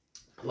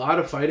 a lot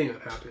of fighting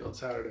happening on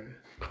Saturday.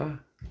 Okay.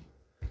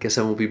 Guess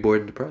I won't be bored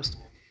and depressed.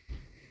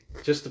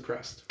 Just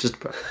depressed. Just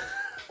depressed.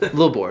 A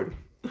little bored.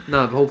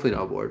 No, hopefully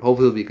not bored.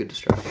 Hopefully it'll be a good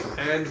distraction.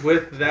 And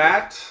with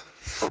that,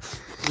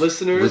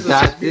 listeners... With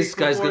that, this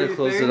guy's going to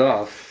close it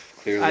off.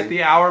 Clearly. At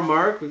the hour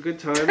mark, with good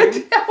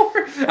timing.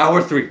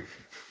 Hour 3.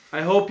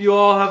 I hope you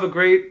all have a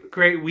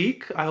great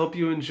week. I hope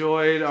you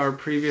enjoyed our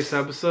previous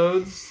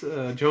episodes,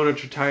 Jonah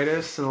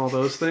Trititis and all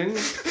those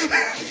things.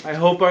 I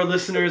hope our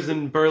listeners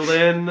in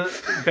Berlin,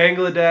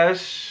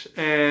 Bangladesh,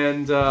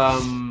 and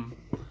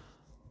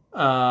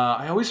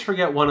I always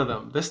forget one of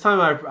them. This time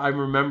I'm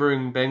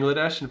remembering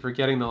Bangladesh and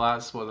forgetting the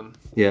last one.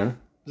 Yeah.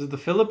 Is it the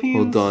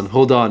Philippines?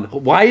 Hold on.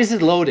 Why is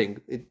it loading?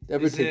 It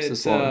never takes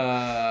this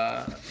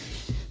long.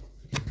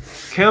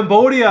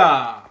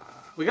 Cambodia.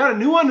 We got a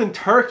new one in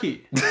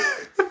Turkey.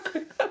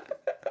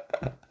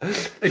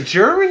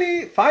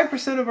 Germany,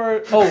 5% of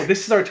our... Oh,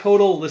 this is our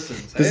total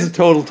listens. This is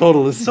total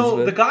listens. So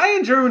man. the guy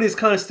in Germany is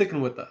kind of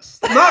sticking with us.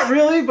 Not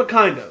really, but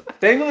kind of.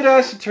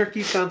 Bangladesh and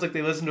Turkey sounds like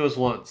they listened to us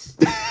once.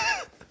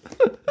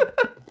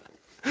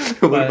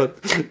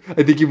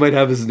 I think you might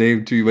have his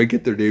name too. You might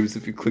get their names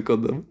if you click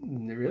on them.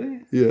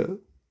 Really? Yeah.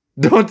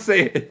 Don't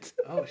say it.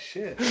 Oh,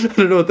 shit. I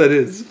don't know what that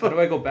is. How do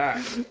I go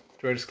back?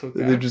 Do I just click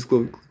back? And then just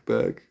click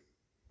back.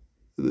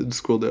 And then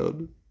scroll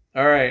down.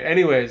 All right.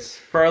 Anyways,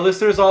 for our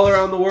listeners all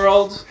around the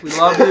world, we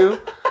love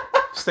you.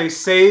 Stay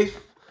safe.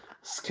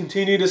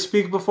 Continue to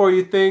speak before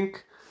you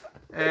think.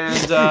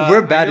 And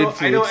we're bad I know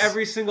influence.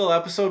 every single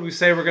episode we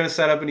say we're going to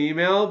set up an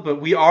email, but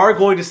we are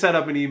going to set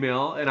up an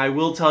email, and I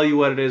will tell you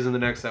what it is in the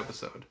next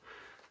episode.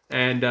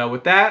 And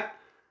with that,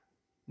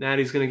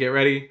 Natty's going to get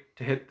ready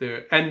to hit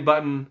the end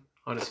button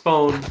on his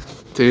phone.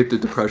 To hit the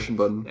depression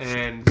button.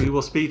 And we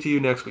will speak to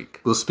you next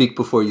week. We'll speak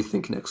before you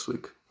think next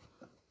week.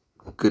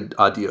 Good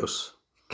adios.